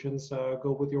conversations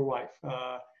go with your wife?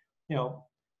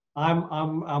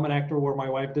 I'm an actor where my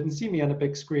wife didn't see me on a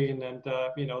big screen, and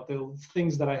the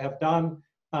things that I have done,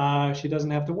 she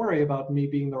doesn't have to worry about me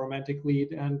being the romantic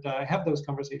lead, and I have those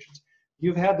conversations.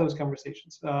 You've had those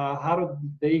conversations. How did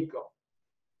they go?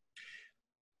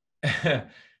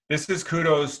 This is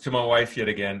kudos to my wife yet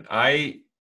again. I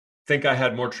think I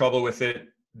had more trouble with it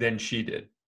than she did.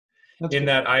 That's in good.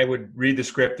 That I would read the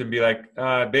script and be like,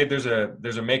 babe, there's a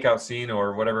makeout scene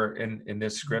or whatever in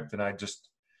this script, and I just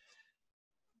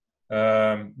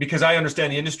because I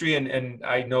understand the industry and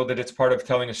I know that it's part of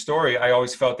telling a story, I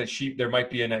always felt that there might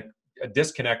be a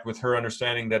disconnect with her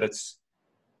understanding that it's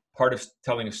part of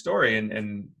telling a story,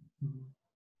 and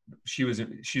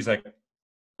she's like,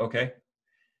 okay.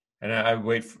 And I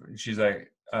wait she's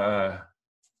like, oh,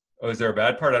 is there a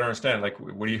bad part? I don't understand. Like,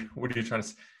 what are you trying to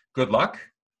say? Good luck?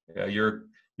 You're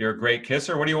a great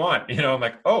kisser. What do you want? I'm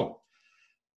like, oh,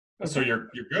 so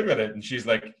you're good with it. And she's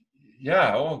like,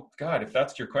 yeah. Oh God, if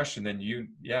that's your question, then you're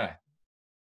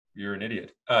an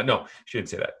idiot. No, she didn't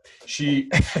say that.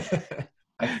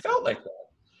 I felt like that.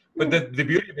 But the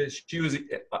beauty of it is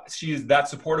she is that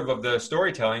supportive of the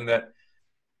storytelling that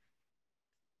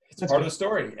it's part of the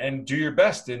story, and do your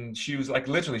best. And she was like,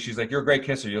 literally, she's like, you're a great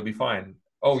kisser. You'll be fine.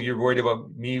 Oh, you're worried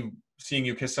about me seeing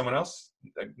you kiss someone else?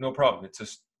 Like, no problem. It's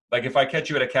just like, if I catch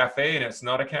you at a cafe and it's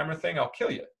not a camera thing, I'll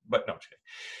kill you. But no, I'm just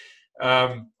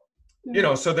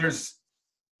kidding. So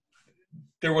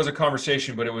there was a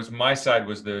conversation, but it was my side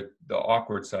was the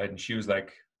awkward side, and she was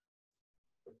like,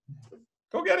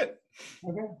 go get it.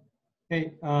 Okay.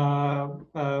 Hey,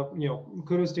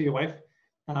 kudos to your wife.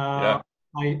 Yeah.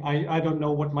 I don't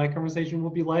know what my conversation will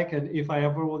be like, and if I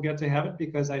ever will get to have it,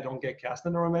 because I don't get cast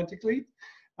in a romantic lead.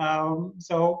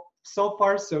 So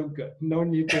far, so good. No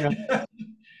need to have.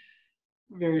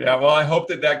 Well, I hope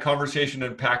that conversation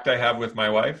and pact I have with my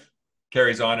wife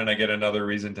carries on, and I get another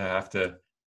reason to have to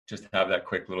just have that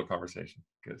quick little conversation.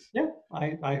 Because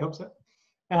I hope so.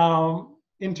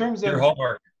 In terms of your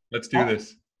hallmark, let's do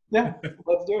this. Yeah,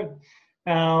 let's do it.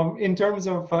 In terms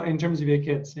of your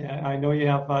kids, I know you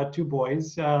have 2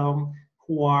 boys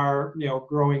who are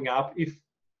growing up.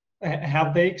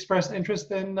 Have they expressed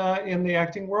interest in the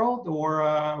acting world, or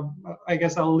I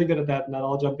guess I'll leave it at that, and then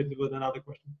I'll jump into with another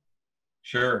question.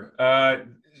 Sure,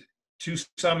 to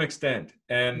some extent,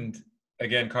 and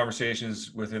again,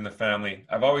 conversations within the family.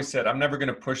 I've always said I'm never going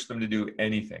to push them to do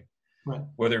anything, right,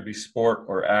 whether it be sport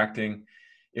or acting.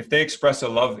 If they express a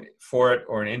love for it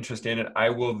or an interest in it, I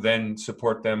will then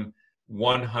support them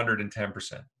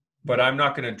 110%. But I'm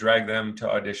not going to drag them to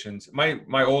auditions.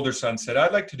 My older son said,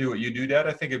 I'd like to do what you do, Dad.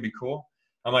 I think it'd be cool.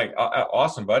 I'm like,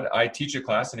 awesome, bud. I teach a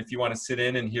class, and if you want to sit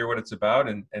in and hear what it's about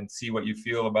and see what you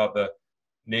feel about the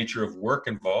nature of work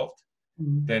involved,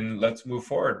 then let's move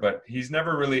forward. But he's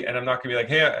never really, and I'm not going to be like,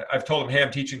 hey, I've told him, hey,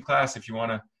 I'm teaching class if you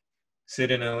want to sit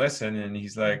in and listen. And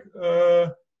he's like,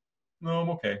 no, I'm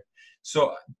okay.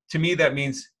 So to me, that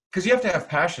means, because you have to have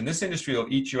passion. This industry will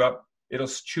eat you up. It'll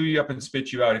chew you up and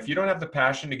spit you out. If you don't have the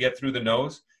passion to get through the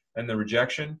no's and the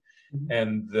rejection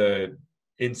and the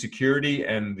insecurity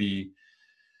and the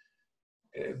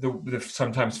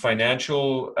sometimes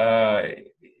financial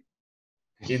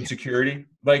insecurity.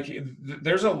 Like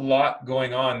there's a lot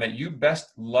going on that you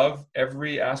best love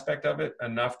every aspect of it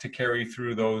enough to carry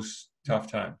through those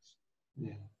tough times.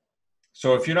 Yeah.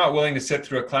 So if you're not willing to sit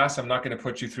through a class, I'm not going to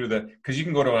put you through because you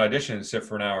can go to an audition and sit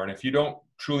for an hour. And if you don't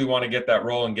truly want to get that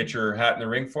role and get your hat in the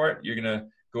ring for it, you're going to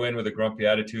go in with a grumpy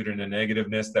attitude and a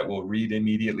negativeness that will read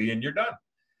immediately and you're done.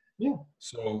 Yeah.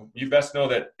 So you best know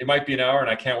that it might be an hour and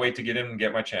I can't wait to get in and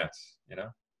get my chance, you know?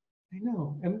 I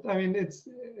know. And I mean, it's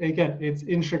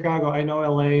in Chicago. I know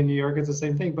LA and New York, it's the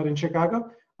same thing. But in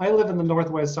Chicago, I live in the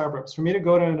northwest suburbs. For me to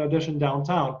go to an audition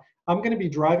downtown, I'm going to be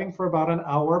driving for about an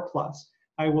hour plus.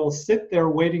 I will sit there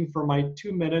waiting for my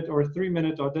 2-minute or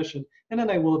 3-minute audition, and then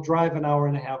I will drive an hour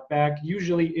and a half back,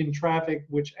 usually in traffic,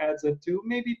 which adds it to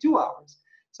maybe 2 hours.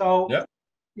 So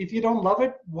if you don't love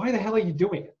it, why the hell are you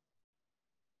doing it?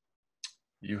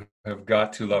 You have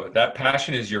got to love it. That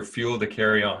passion is your fuel to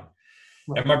carry on.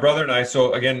 Right. And my brother and I,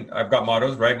 so again, I've got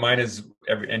mottos, right? Mine is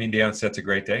any day on set's a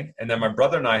great day. And then my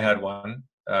brother and I had one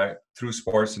through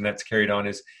sports, and that's carried on,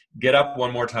 is get up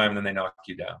one more time and then they knock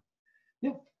you down.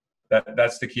 Yeah.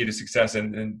 That's the key to success,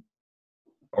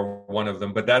 or one of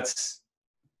them. But that's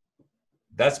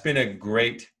been a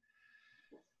great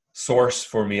source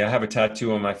for me. I have a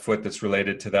tattoo on my foot that's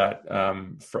related to that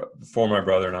for my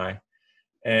brother and I.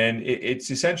 And it's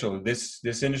essential.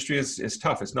 This industry is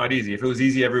tough. It's not easy. If it was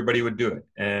easy, everybody would do it.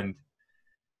 And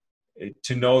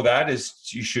to know that is,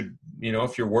 you should,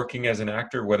 if you're working as an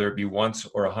actor, whether it be once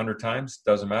or 100 times,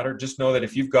 doesn't matter. Just know that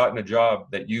if you've gotten a job,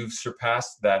 that you've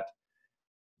surpassed that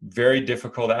very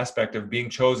difficult aspect of being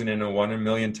chosen in a 1 in a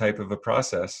million type of a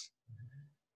process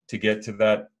to get to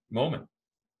that moment.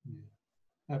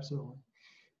 Absolutely.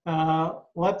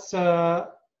 Let's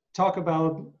talk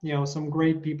about some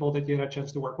great people that you had a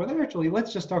chance to work with. Actually,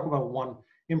 let's just talk about one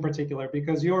in particular,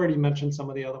 because you already mentioned some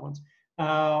of the other ones.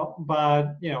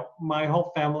 But my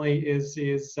whole family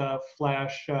is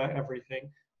Flash everything,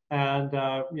 and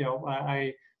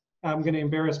I'm going to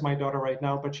embarrass my daughter right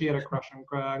now, but she had a crush on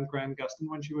Grant Gustin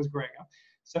when she was growing up.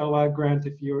 So Grant,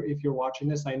 if you're watching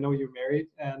this, I know you're married,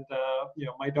 and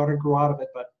my daughter grew out of it,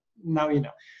 but now you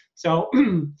know. So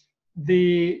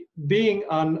the being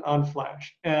on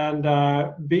Flash and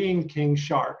being King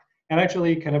Shark, and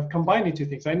actually kind of combining two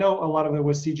things. I know a lot of it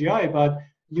was CGI, but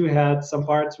you had some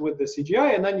parts with the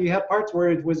CGI, and then you had parts where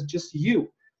it was just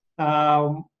you.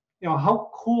 How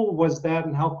cool was that,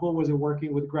 and how cool was it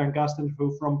working with Grant Gustin,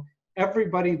 who, from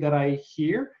everybody that I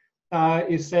hear,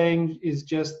 is saying is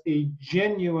just a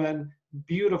genuine,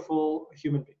 beautiful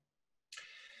human being?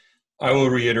 I will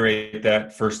reiterate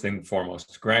that first and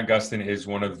foremost. Grant Gustin is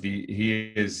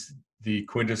he is the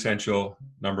quintessential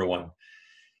number one.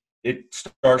 It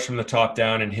starts from the top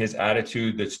down, and his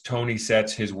attitude, the tone he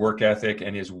sets, his work ethic,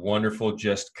 and his wonderful,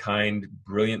 just kind,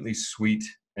 brilliantly sweet,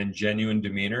 and genuine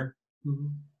demeanor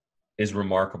is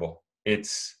remarkable.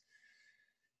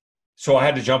 So I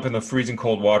had to jump in the freezing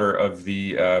cold water of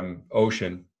the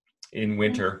ocean in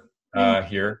winter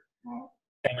here.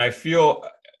 And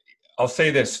I'll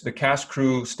say this, the cast,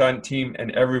 crew, stunt team,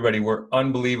 and everybody were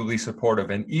unbelievably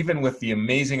supportive. And even with the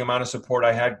amazing amount of support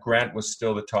I had, Grant was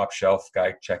still the top shelf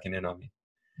guy checking in on me.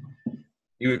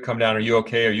 He would come down, "Are you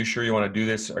okay? Are you sure you want to do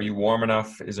this? Are you warm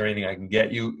enough? Is there anything I can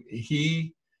get you?"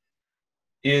 He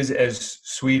is as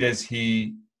sweet as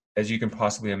you can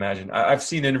possibly imagine. I've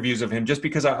seen interviews of him, just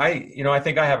because I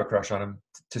think I have a crush on him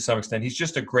to some extent. He's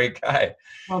just a great guy.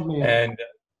 And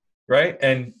right.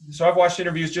 And so I've watched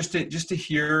interviews just to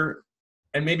hear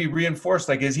and maybe reinforce,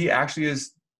 like, is he actually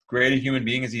as great a human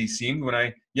being as he seemed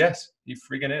yes, he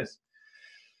freaking is.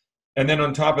 And then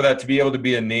on top of that, to be able to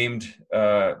be a named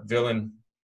villain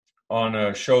on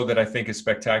a show that I think is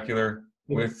spectacular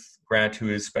with Grant, who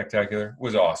is spectacular,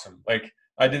 was awesome. Like,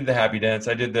 I did the happy dance.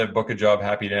 I did the book a job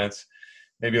happy dance,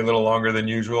 maybe a little longer than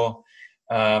usual.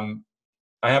 I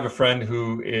have a friend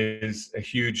who is a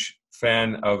huge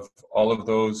fan of all of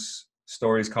those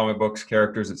stories, comic books,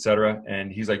 characters, etc. And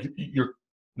he's like, "You're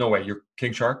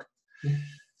King Shark?"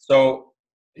 So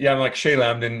yeah, I'm like, "Shay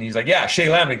Lambden." He's like, "Yeah, Shay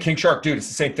Lambden, King Shark, dude, it's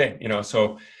the same thing."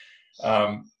 So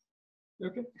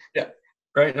okay. Yeah.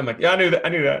 Right. And I'm like, "Yeah, I knew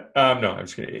that. No, I'm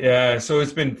just kidding." Yeah. So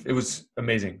it was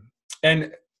amazing.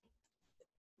 And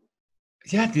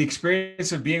yeah, the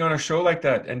experience of being on a show like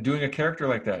that and doing a character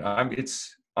like that,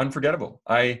 it's unforgettable.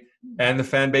 And the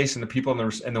fan base and the people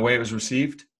and the way it was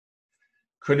received,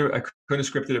 I couldn't have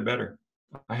scripted it better.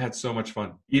 I had so much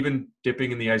fun, even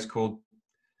dipping in the ice cold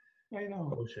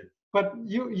ocean. But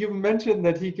you mentioned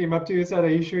that he came up to you and said, "Are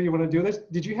you sure you want to do this?"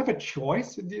 Did you have a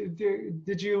choice?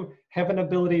 Did you have an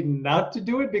ability not to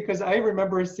do it? Because I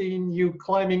remember seeing you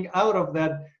climbing out of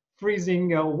that freezing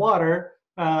water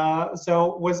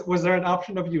So was there an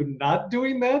option of you not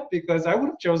doing that? Because I would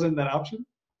have chosen that option.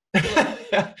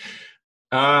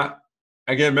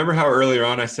 Again, remember how earlier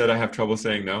on I said I have trouble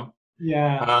saying no?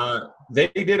 Yeah. They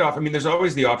did offer. I mean, there's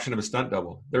always the option of a stunt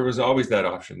double. There was always that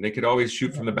option. They could always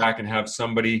shoot from the back and have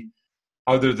somebody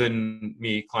other than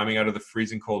me climbing out of the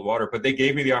freezing cold water. But they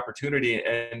gave me the opportunity,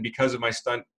 and because of my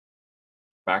stunt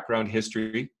background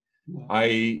history,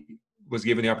 I was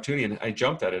given the opportunity, and I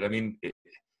jumped at it. I mean,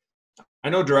 I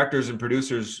know directors and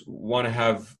producers want to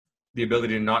have the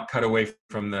ability to not cut away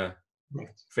from the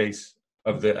face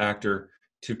of the actor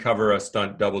to cover a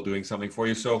stunt double doing something for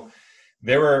you. So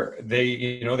they were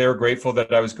grateful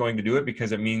that I was going to do it,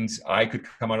 because it means I could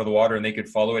come out of the water and they could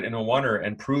follow it in a wonder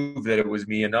and prove that it was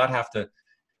me and not have to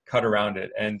cut around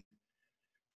it. And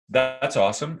that's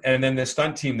awesome. And then the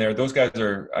stunt team there, those guys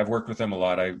I've worked with them a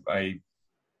lot. I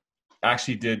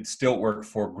actually did stilt work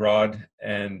for Grodd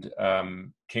and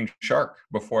King Shark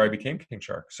before I became King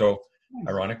Shark. So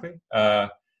ironically,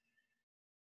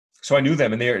 so I knew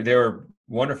them, and they were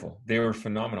wonderful. They were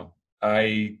phenomenal.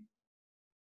 I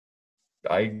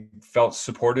felt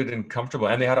supported and comfortable,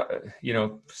 and they had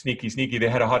sneaky. They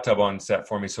had a hot tub on set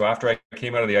for me. So after I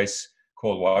came out of the ice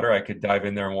cold water, I could dive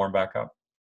in there and warm back up.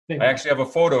 I actually have a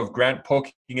photo of Grant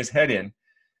poking his head in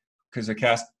because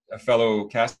a fellow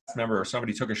cast member or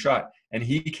somebody took a shot, and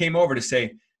he came over to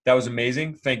say, "That was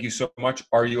amazing. Thank you so much.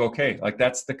 Are you okay?" Like,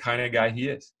 that's the kind of guy he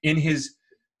is. In his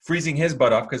freezing his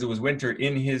butt off because it was winter,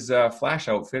 in his Flash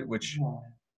outfit, which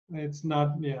it's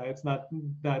not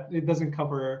that, it doesn't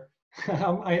cover.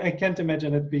 I can't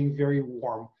imagine it being very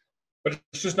warm. But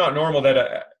it's just not normal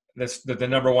that that the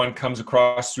number one comes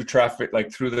across through traffic, like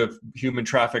through the human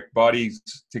traffic bodies,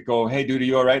 to go, "Hey, dude, are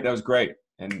you all right? That was great."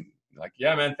 And like,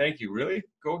 "Yeah, man, thank you. Really?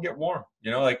 Go get warm."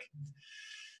 Like,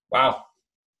 wow.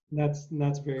 That's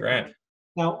very grand. Cool.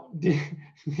 Now,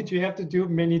 did you have to do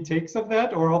many takes of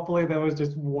that, or hopefully that was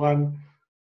just one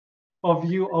of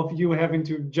you having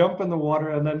to jump in the water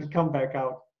and then come back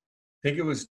out? I think it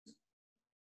was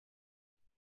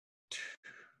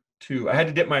two. I had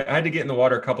to get in the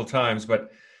water a couple times,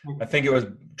 but I think it was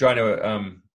trying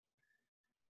to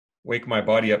wake my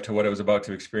body up to what I was about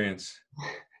to experience.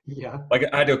 Yeah. Like,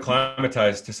 I had to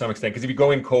acclimatize to some extent, because if you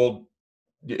go in cold,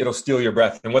 it'll steal your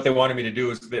breath. And what they wanted me to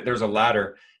do is there's a ladder,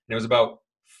 and it was about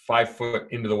 5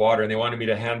 foot into the water, and they wanted me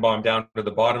to hand bomb down to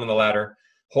the bottom of the ladder,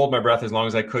 hold my breath as long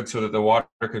as I could so that the water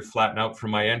could flatten out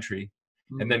from my entry,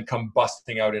 and then come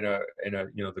busting out in a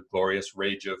the glorious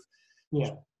rage of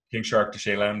King Shark to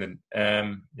Shay Lambden.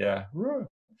 Yeah.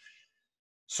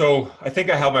 So I think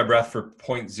I held my breath for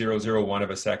 0.001 of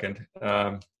a second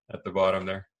at the bottom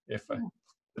there, if at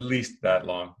least that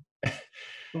long.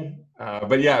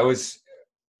 But yeah,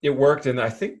 it worked. And I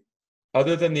think,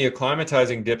 other than the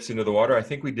acclimatizing dips into the water, I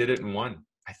think we did it in one.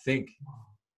 I think.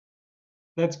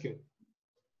 That's good.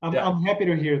 I'm happy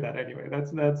to hear that anyway.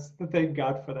 That's thank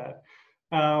God for that.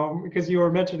 Because you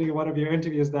were mentioning in one of your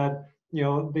interviews that,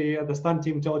 the stunt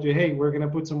team told you, "Hey, we're going to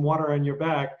put some water on your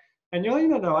back." And you're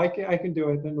like, "No, I can do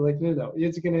it." And they're like, no,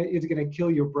 it's gonna kill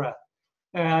your breath.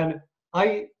 And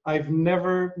I've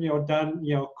never, done,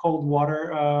 cold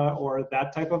water or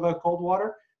that type of a cold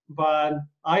water, but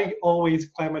I always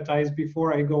climatize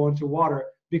before I go into water,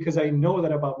 because I know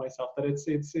that about myself, that it's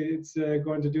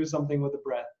going to do something with the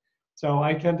breath. So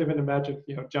I can't even imagine,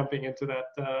 jumping into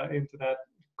that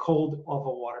cold of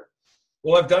a water.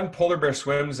 Well, I've done polar bear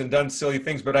swims and done silly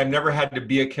things, but I've never had to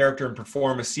be a character and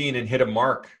perform a scene and hit a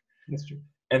mark. That's true.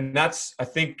 And that's, I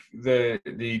think, the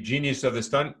genius of the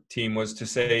stunt team was to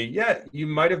say, yeah, you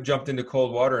might have jumped into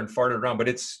cold water and farted around, but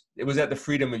it was at the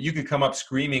freedom of, you could come up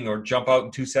screaming or jump out in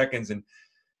 2 seconds and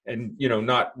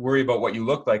not worry about what you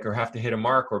look like or have to hit a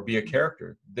mark or be a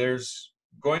character. There's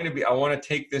going to be, I want to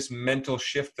take this mental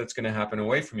shift that's going to happen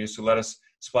away from you. So let us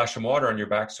splash some water on your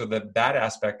back so that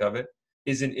aspect of it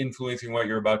isn't influencing what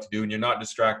you're about to do, and you're not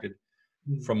distracted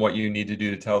from what you need to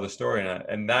do to tell the story.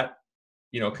 And that,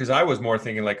 because I was more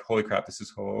thinking like, holy crap,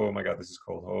 oh my God, this is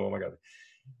cold. Oh my God.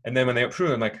 And then when they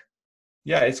approved, I'm like,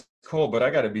 yeah, it's cold, but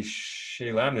I got to be Shay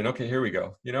Lambden. Okay, here we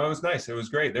go. It was nice. It was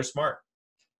great. They're smart.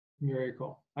 Very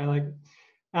cool. I like it.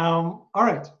 All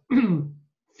right.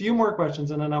 Few more questions,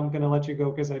 and then I'm going to let you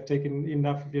go because I've taken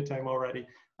enough of your time already.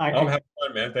 I'm having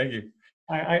fun, man. Thank you.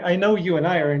 I know you and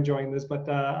I are enjoying this, but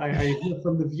I hear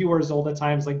from the viewers all the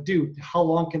time, it's like, dude, how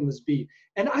long can this be?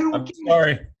 And I'm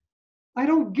sorry. I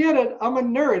don't get it. I'm a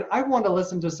nerd. I want to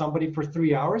listen to somebody for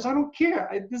 3 hours. I don't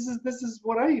care. This is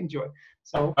what I enjoy.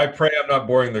 So I pray I'm not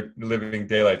boring the living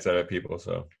daylights out of people.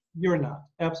 So you're not.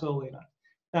 Absolutely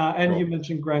not. And You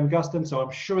mentioned Grant Gustin, so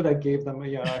I'm sure that gave them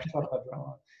a shot of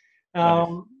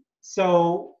adrenaline.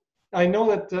 So I know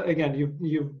that again,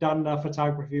 you've done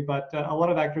photography, but a lot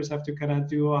of actors have to kind of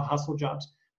do hustle jobs.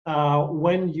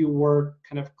 When you were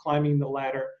kind of climbing the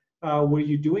ladder, were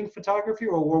you doing photography,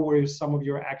 or were some of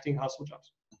your acting hustle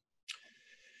jobs?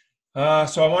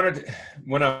 So I wanted,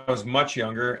 when I was much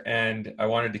younger, and I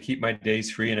wanted to keep my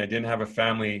days free, and I didn't have a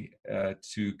family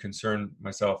to concern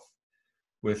myself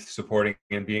with supporting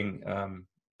and being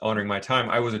honoring my time.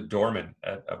 I was a doorman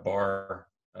at a bar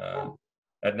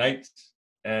at night,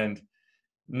 and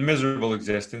miserable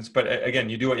existence. But again,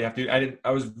 you do what you have to do.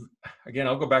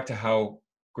 I'll go back to how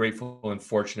grateful and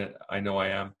fortunate I know I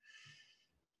am.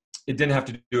 It didn't have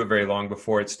to do it very long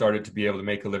before it started to be able to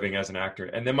make a living as an actor.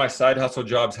 And then my side hustle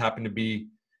jobs happened to be,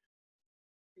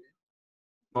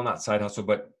 well, not side hustle,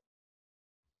 but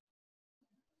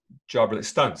job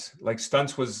stunts. Like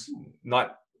stunts was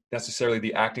not necessarily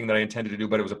the acting that I intended to do,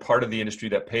 but it was a part of the industry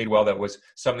that paid well. That was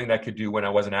something that I could do when I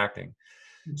wasn't acting.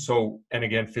 So, and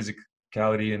again,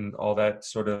 physicality and all that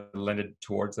sort of lended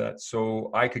towards that. So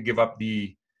I could give up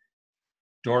the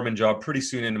doorman job pretty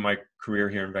soon into my career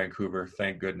here in Vancouver.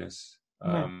 Thank goodness.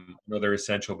 I know they're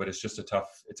essential, but it's a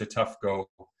tough go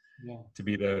to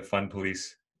be the fun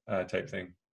police type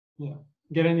thing. Yeah.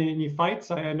 Get any fights?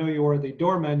 I know you were the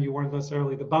doorman. You weren't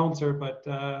necessarily the bouncer, but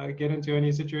get into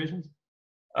any situations?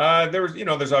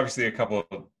 There's obviously a couple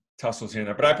of tussles here and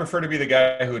there, but I prefer to be the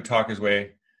guy who would talk his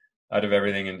way out of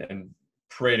everything and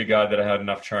pray to God that I had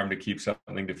enough charm to keep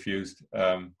something diffused.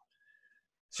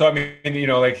 So, I mean,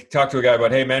 like talk to a guy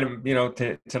about, hey man,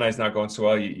 tonight's not going so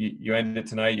well. You end it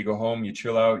tonight, you go home, you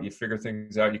chill out, you figure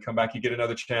things out, you come back, you get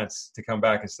another chance to come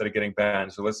back instead of getting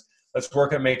banned. So let's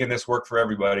work at making this work for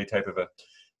everybody type of a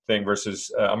thing versus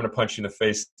I'm going to punch you in the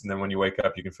face. And then when you wake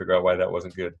up, you can figure out why that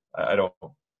wasn't good. I don't,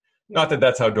 not that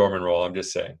that's how doormen roll. I'm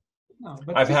just saying. No,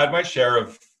 I've had my share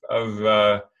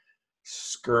of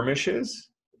skirmishes,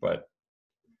 but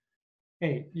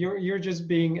hey, you're just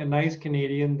being a nice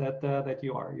Canadian that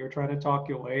you are. You're trying to talk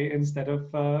your way instead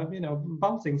of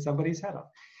bouncing somebody's head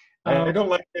off. I don't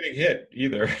like getting hit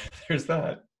either. There's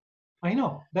that. I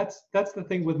know. That's the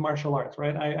thing with martial arts,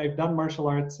 right? I've done martial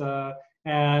arts,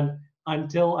 and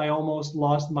until I almost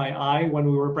lost my eye when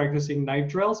we were practicing knife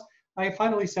drills, I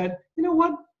finally said, you know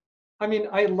what? I mean,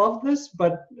 I love this,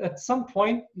 but at some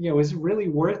point, is it really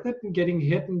worth it and getting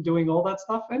hit and doing all that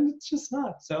stuff? And it's just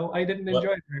not. So I didn't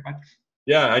enjoy it very much.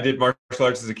 Yeah, I did martial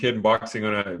arts as a kid and boxing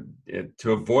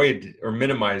to avoid or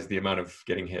minimize the amount of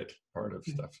getting hit part of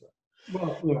stuff.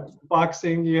 Well,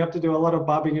 boxing, you have to do a lot of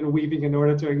bobbing and weaving in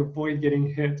order to avoid getting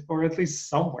hit, or at least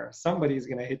somewhere. Somebody's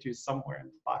going to hit you somewhere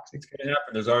in boxing. It's going to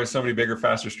happen. There's always somebody bigger,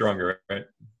 faster, stronger, right?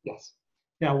 Yes.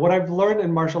 Yeah, what I've learned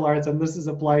in martial arts, and this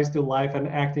applies to life and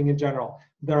acting in general,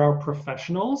 there are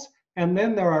professionals, and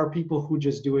then there are people who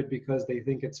just do it because they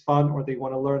think it's fun or they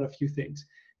want to learn a few things.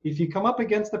 If you come up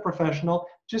against the professional,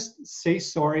 just say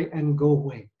sorry and go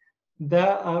away.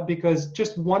 Because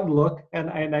just one look, and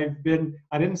I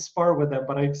didn't spar with them,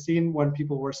 but I've seen when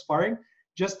people were sparring,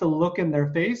 just the look in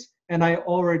their face, and I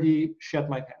already shed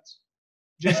my pants.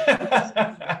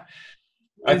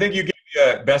 I think you gave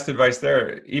me best advice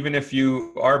there. Even if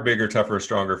you are bigger, tougher,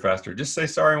 stronger, faster, just say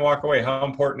sorry and walk away. How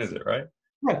important is it, right?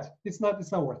 Right. It's not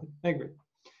worth it. I agree.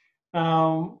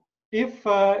 If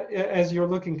as you're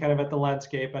looking kind of at the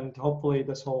landscape, and hopefully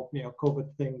this whole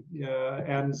COVID thing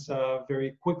ends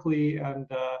very quickly, and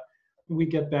we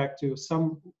get back to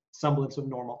some semblance of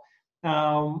normal.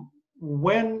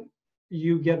 When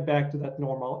you get back to that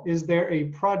normal, is there a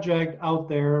project out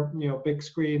there, big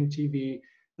screen TV,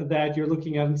 that you're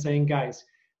looking at and saying, guys,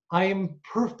 I am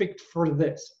perfect for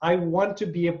this. I want to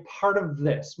be a part of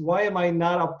this. Why am I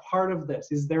not a part of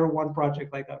this? Is there one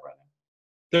project like that right now?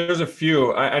 There's a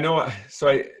few. I know.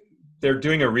 So they're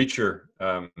doing a Reacher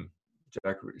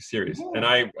series, and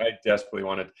I desperately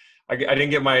wanted. I didn't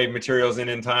get my materials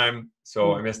in time,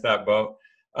 so I missed that boat.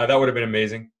 That would have been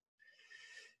amazing.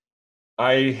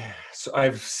 I've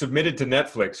submitted to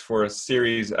Netflix for a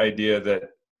series idea that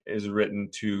is written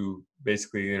to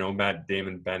basically, Matt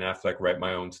Damon, Ben Affleck, write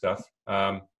my own stuff.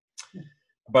 About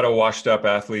a washed-up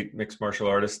athlete, mixed martial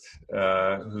artist,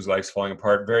 whose life's falling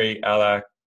apart, very a la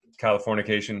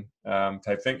Californication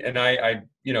type thing. And I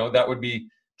that would be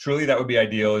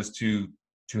ideal, is to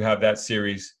have that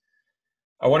series.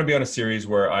 I want to be on a series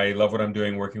where I love what I'm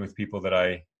doing, working with people that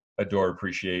I adore,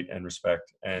 appreciate, and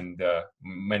respect. And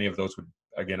many of those would,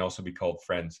 again, also be called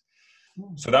friends.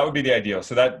 So that would be the ideal.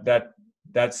 So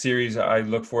that series, I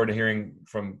look forward to hearing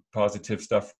from positive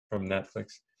stuff from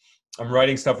Netflix. I'm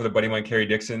writing stuff with a buddy of mine, Kerry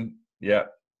Dixon. Yeah.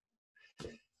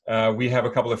 We have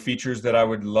a couple of features that I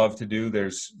would love to do.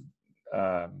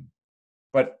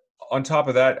 But on top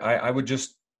of that,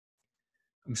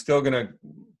 I'm still going to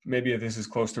maybe this is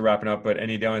close to wrapping up, but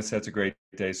any downset's a great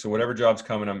day. So whatever job's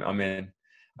coming, I'm in.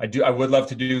 I would love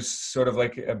to do sort of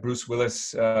like a Bruce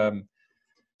Willis,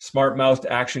 smart-mouthed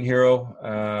action hero.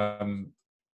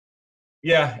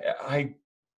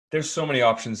 There's so many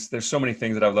options. There's so many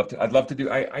things that I'd love to do.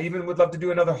 I even would love to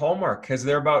do another Hallmark, because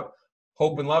they're about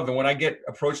hope and love. And when I get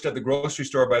approached at the grocery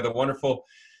store by the wonderful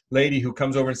lady who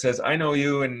comes over and says, I know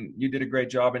you and you did a great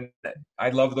job, and I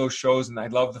love those shows, and I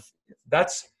love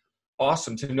that's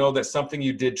awesome to know that something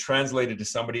you did translated to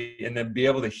somebody, and then be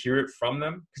able to hear it from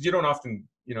them. Because you don't often,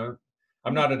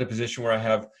 I'm not in a position where I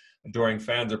have adoring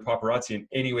fans or paparazzi in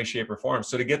any way, shape, or form.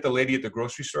 So to get the lady at the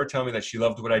grocery store tell me that she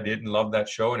loved what I did and loved that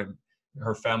show, and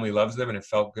her family loves them and it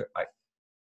felt good,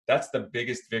 that's the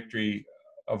biggest victory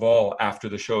of all after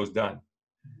the show's done.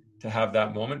 To have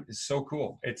that moment is so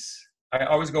cool. I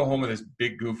always go home with this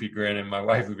big goofy grin, and my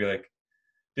wife would be like,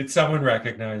 did someone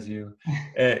recognize you?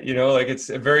 Like it's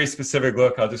a very specific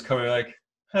look. I'll just come in like,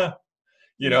 huh,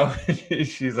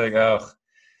 she's like, oh,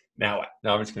 now what?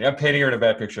 No, I'm just kidding. I'm painting her in a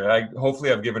bad picture.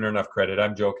 Hopefully I've given her enough credit.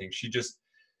 I'm joking.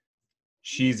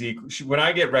 She's equal. When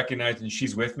I get recognized and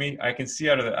she's with me, I can see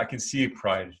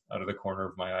pride out of the corner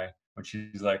of my eye when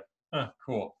she's like, huh,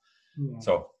 cool. Yeah.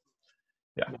 So,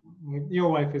 yeah. Your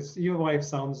wife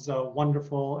sounds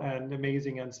wonderful and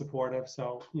amazing and supportive.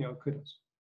 So, kudos.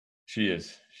 She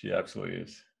is. She absolutely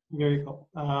is. Very cool.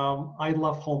 I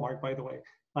love Hallmark, by the way.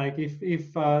 Like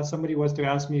if somebody was to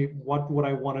ask me what would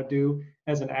I want to do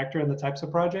as an actor and the types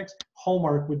of projects,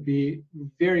 Hallmark would be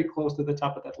very close to the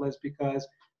top of that list, because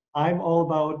I'm all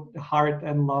about heart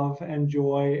and love and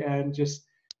joy, and just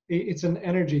it's an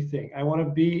energy thing. I want to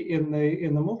be in the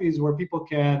movies where people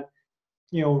can,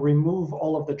 remove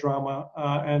all of the drama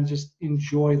and just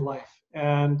enjoy life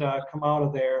and come out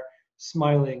of there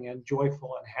smiling and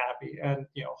joyful and happy. And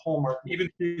Hallmark, even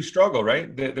through struggle,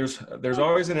 right? There's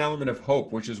always an element of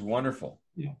hope, which is wonderful.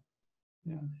 Yeah.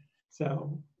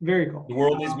 So very cool. The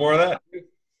world needs more of that.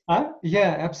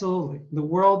 Yeah, absolutely. The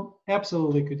world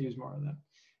absolutely could use more of that.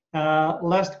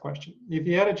 Last question: if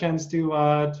you had a chance to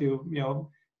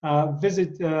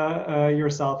visit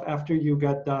yourself after you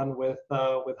got done with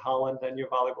Holland and your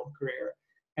volleyball career,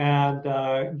 and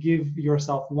give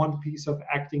yourself one piece of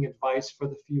acting advice for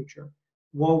the future,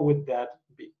 what would that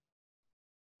be?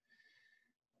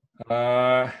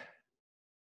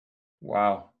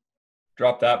 Wow.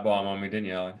 Dropped that bomb on me, didn't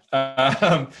you,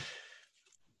 Alan?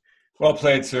 Well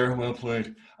played, sir. Well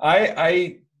played.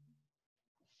 I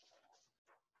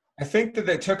think that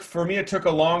it took a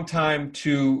long time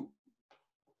to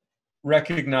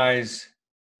recognize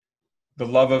the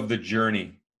love of the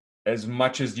journey as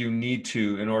much as you need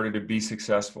to in order to be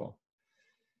successful.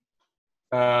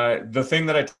 The thing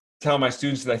that I tell my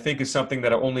students that I think is something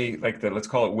that I only, let's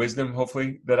call it wisdom,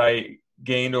 hopefully, that I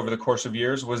gained over the course of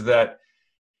years, was that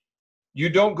you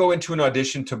don't go into an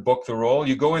audition to book the role.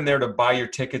 You go in there to buy your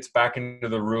tickets back into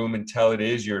the room until it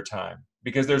is your time.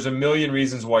 Because there's a million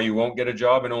reasons why you won't get a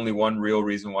job, and only one real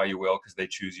reason why you will, because they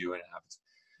choose you and it happens.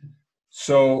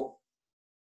 So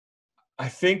I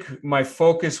think my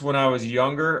focus when I was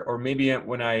younger, or maybe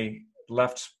when I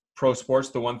left pro sports,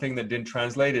 the one thing that didn't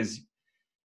translate is,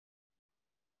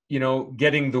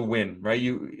 getting the win, right?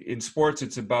 In sports,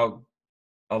 it's about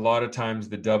a lot of times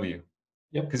the W.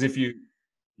 Yep. Because if you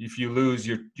lose,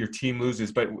 your team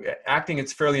loses. But acting,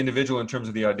 it's fairly individual in terms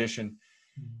of the audition.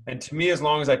 And to me, as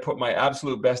long as I put my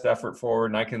absolute best effort forward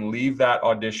and I can leave that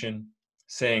audition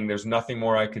saying there's nothing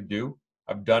more I could do,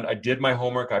 I did my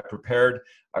homework, I prepared,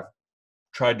 I've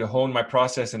tried to hone my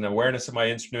process and awareness of my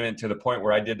instrument to the point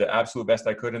where I did the absolute best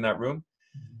I could in that room,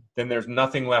 then there's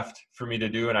nothing left for me to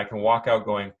do. And I can walk out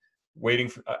going,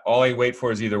 all I wait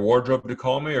for is either wardrobe to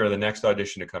call me or the next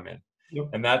audition to come in. Yep.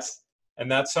 And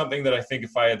that's something that I think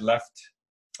if I had left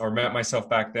or met myself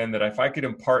back then, that if I could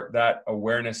impart that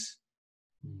awareness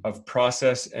of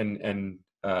process and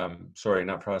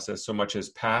not process so much as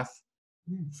path,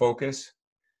 focus,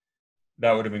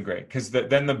 that would have been great. Because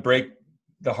then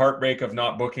the heartbreak of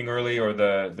not booking early, or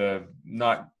the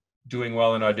not doing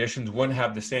well in auditions, wouldn't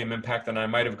have the same impact, and I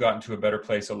might have gotten to a better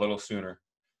place a little sooner.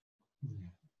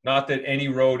 Not that any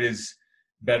road is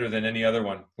better than any other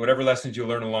one. Whatever lessons you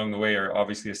learn along the way are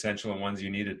obviously essential and ones you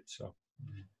needed. So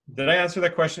did I answer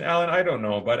that question, Alan? I don't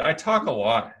know, but I talk a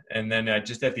lot. And then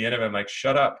just at the end of it, I'm like,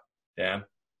 shut up, Dan.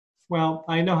 Well,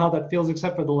 I know how that feels,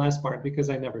 except for the last part, because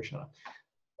I never shut up.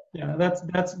 Yeah,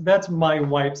 that's my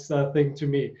wife's thing to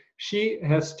me. She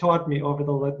has taught me over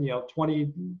the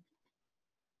 20.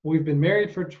 We've been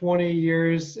married for 20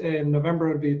 years. In November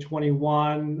it would be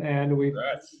 21, and we've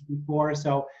before.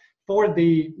 So for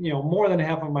the more than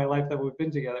half of my life that we've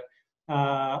been together,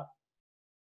 more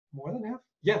than half,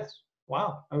 yes,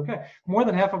 Wow. Okay. More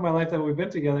than half of my life that we've been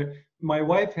together, my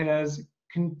wife has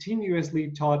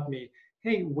continuously taught me,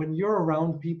 hey, when you're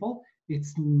around people,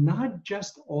 it's not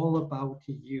just all about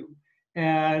you.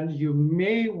 And you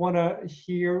may want to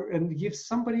hear and give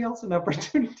somebody else an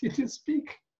opportunity to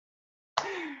speak.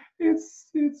 It's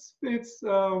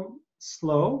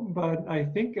slow, but I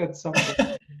think at some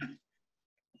point.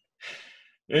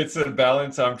 It's a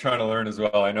balance I'm trying to learn as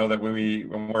well. I know that when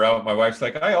we're out, my wife's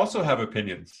like, I also have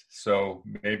opinions, so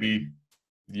maybe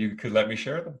you could let me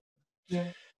share them. Yeah.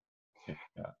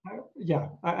 Yeah,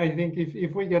 I think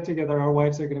if we get together, our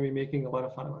wives are going to be making a lot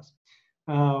of fun of us.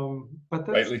 But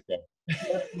Rightly so.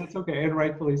 that's okay, and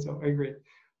rightfully so. I agree.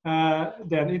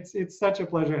 Dan, it's such a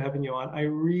pleasure having you on. I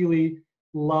really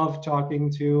love talking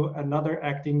to another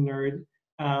acting nerd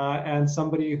and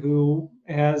somebody who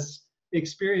has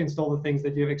experienced all the things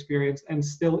that you've experienced and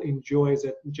still enjoys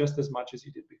it just as much as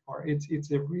you did before.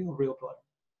 It's a real pleasure.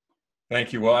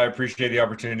 Thank you. Well, I appreciate the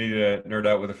opportunity to nerd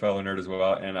out with a fellow nerd as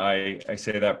well. And I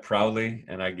say that proudly,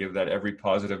 and I give that every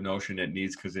positive notion it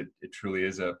needs, because it truly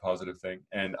is a positive thing.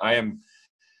 And I'm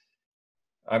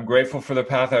grateful for the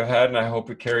path I've had, and I hope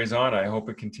it carries on. I hope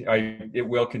it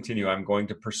will continue. I'm going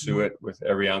to pursue it with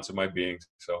every ounce of my being.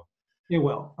 So it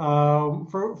will.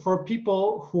 For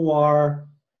people who are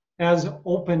as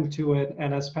open to it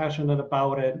and as passionate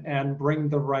about it and bring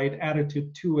the right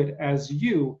attitude to it as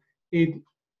you, it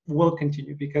will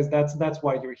continue, because that's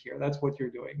why you're here. That's what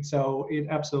you're doing. So it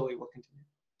absolutely will continue.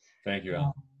 Thank you,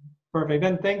 Al. Perfect.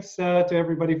 And thanks to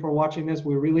everybody for watching this.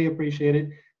 We really appreciate it.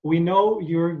 We know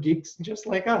you're geeks just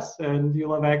like us, and you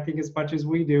love acting as much as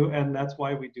we do, and that's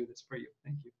why we do this for you.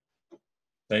 Thank you.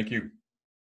 Thank you.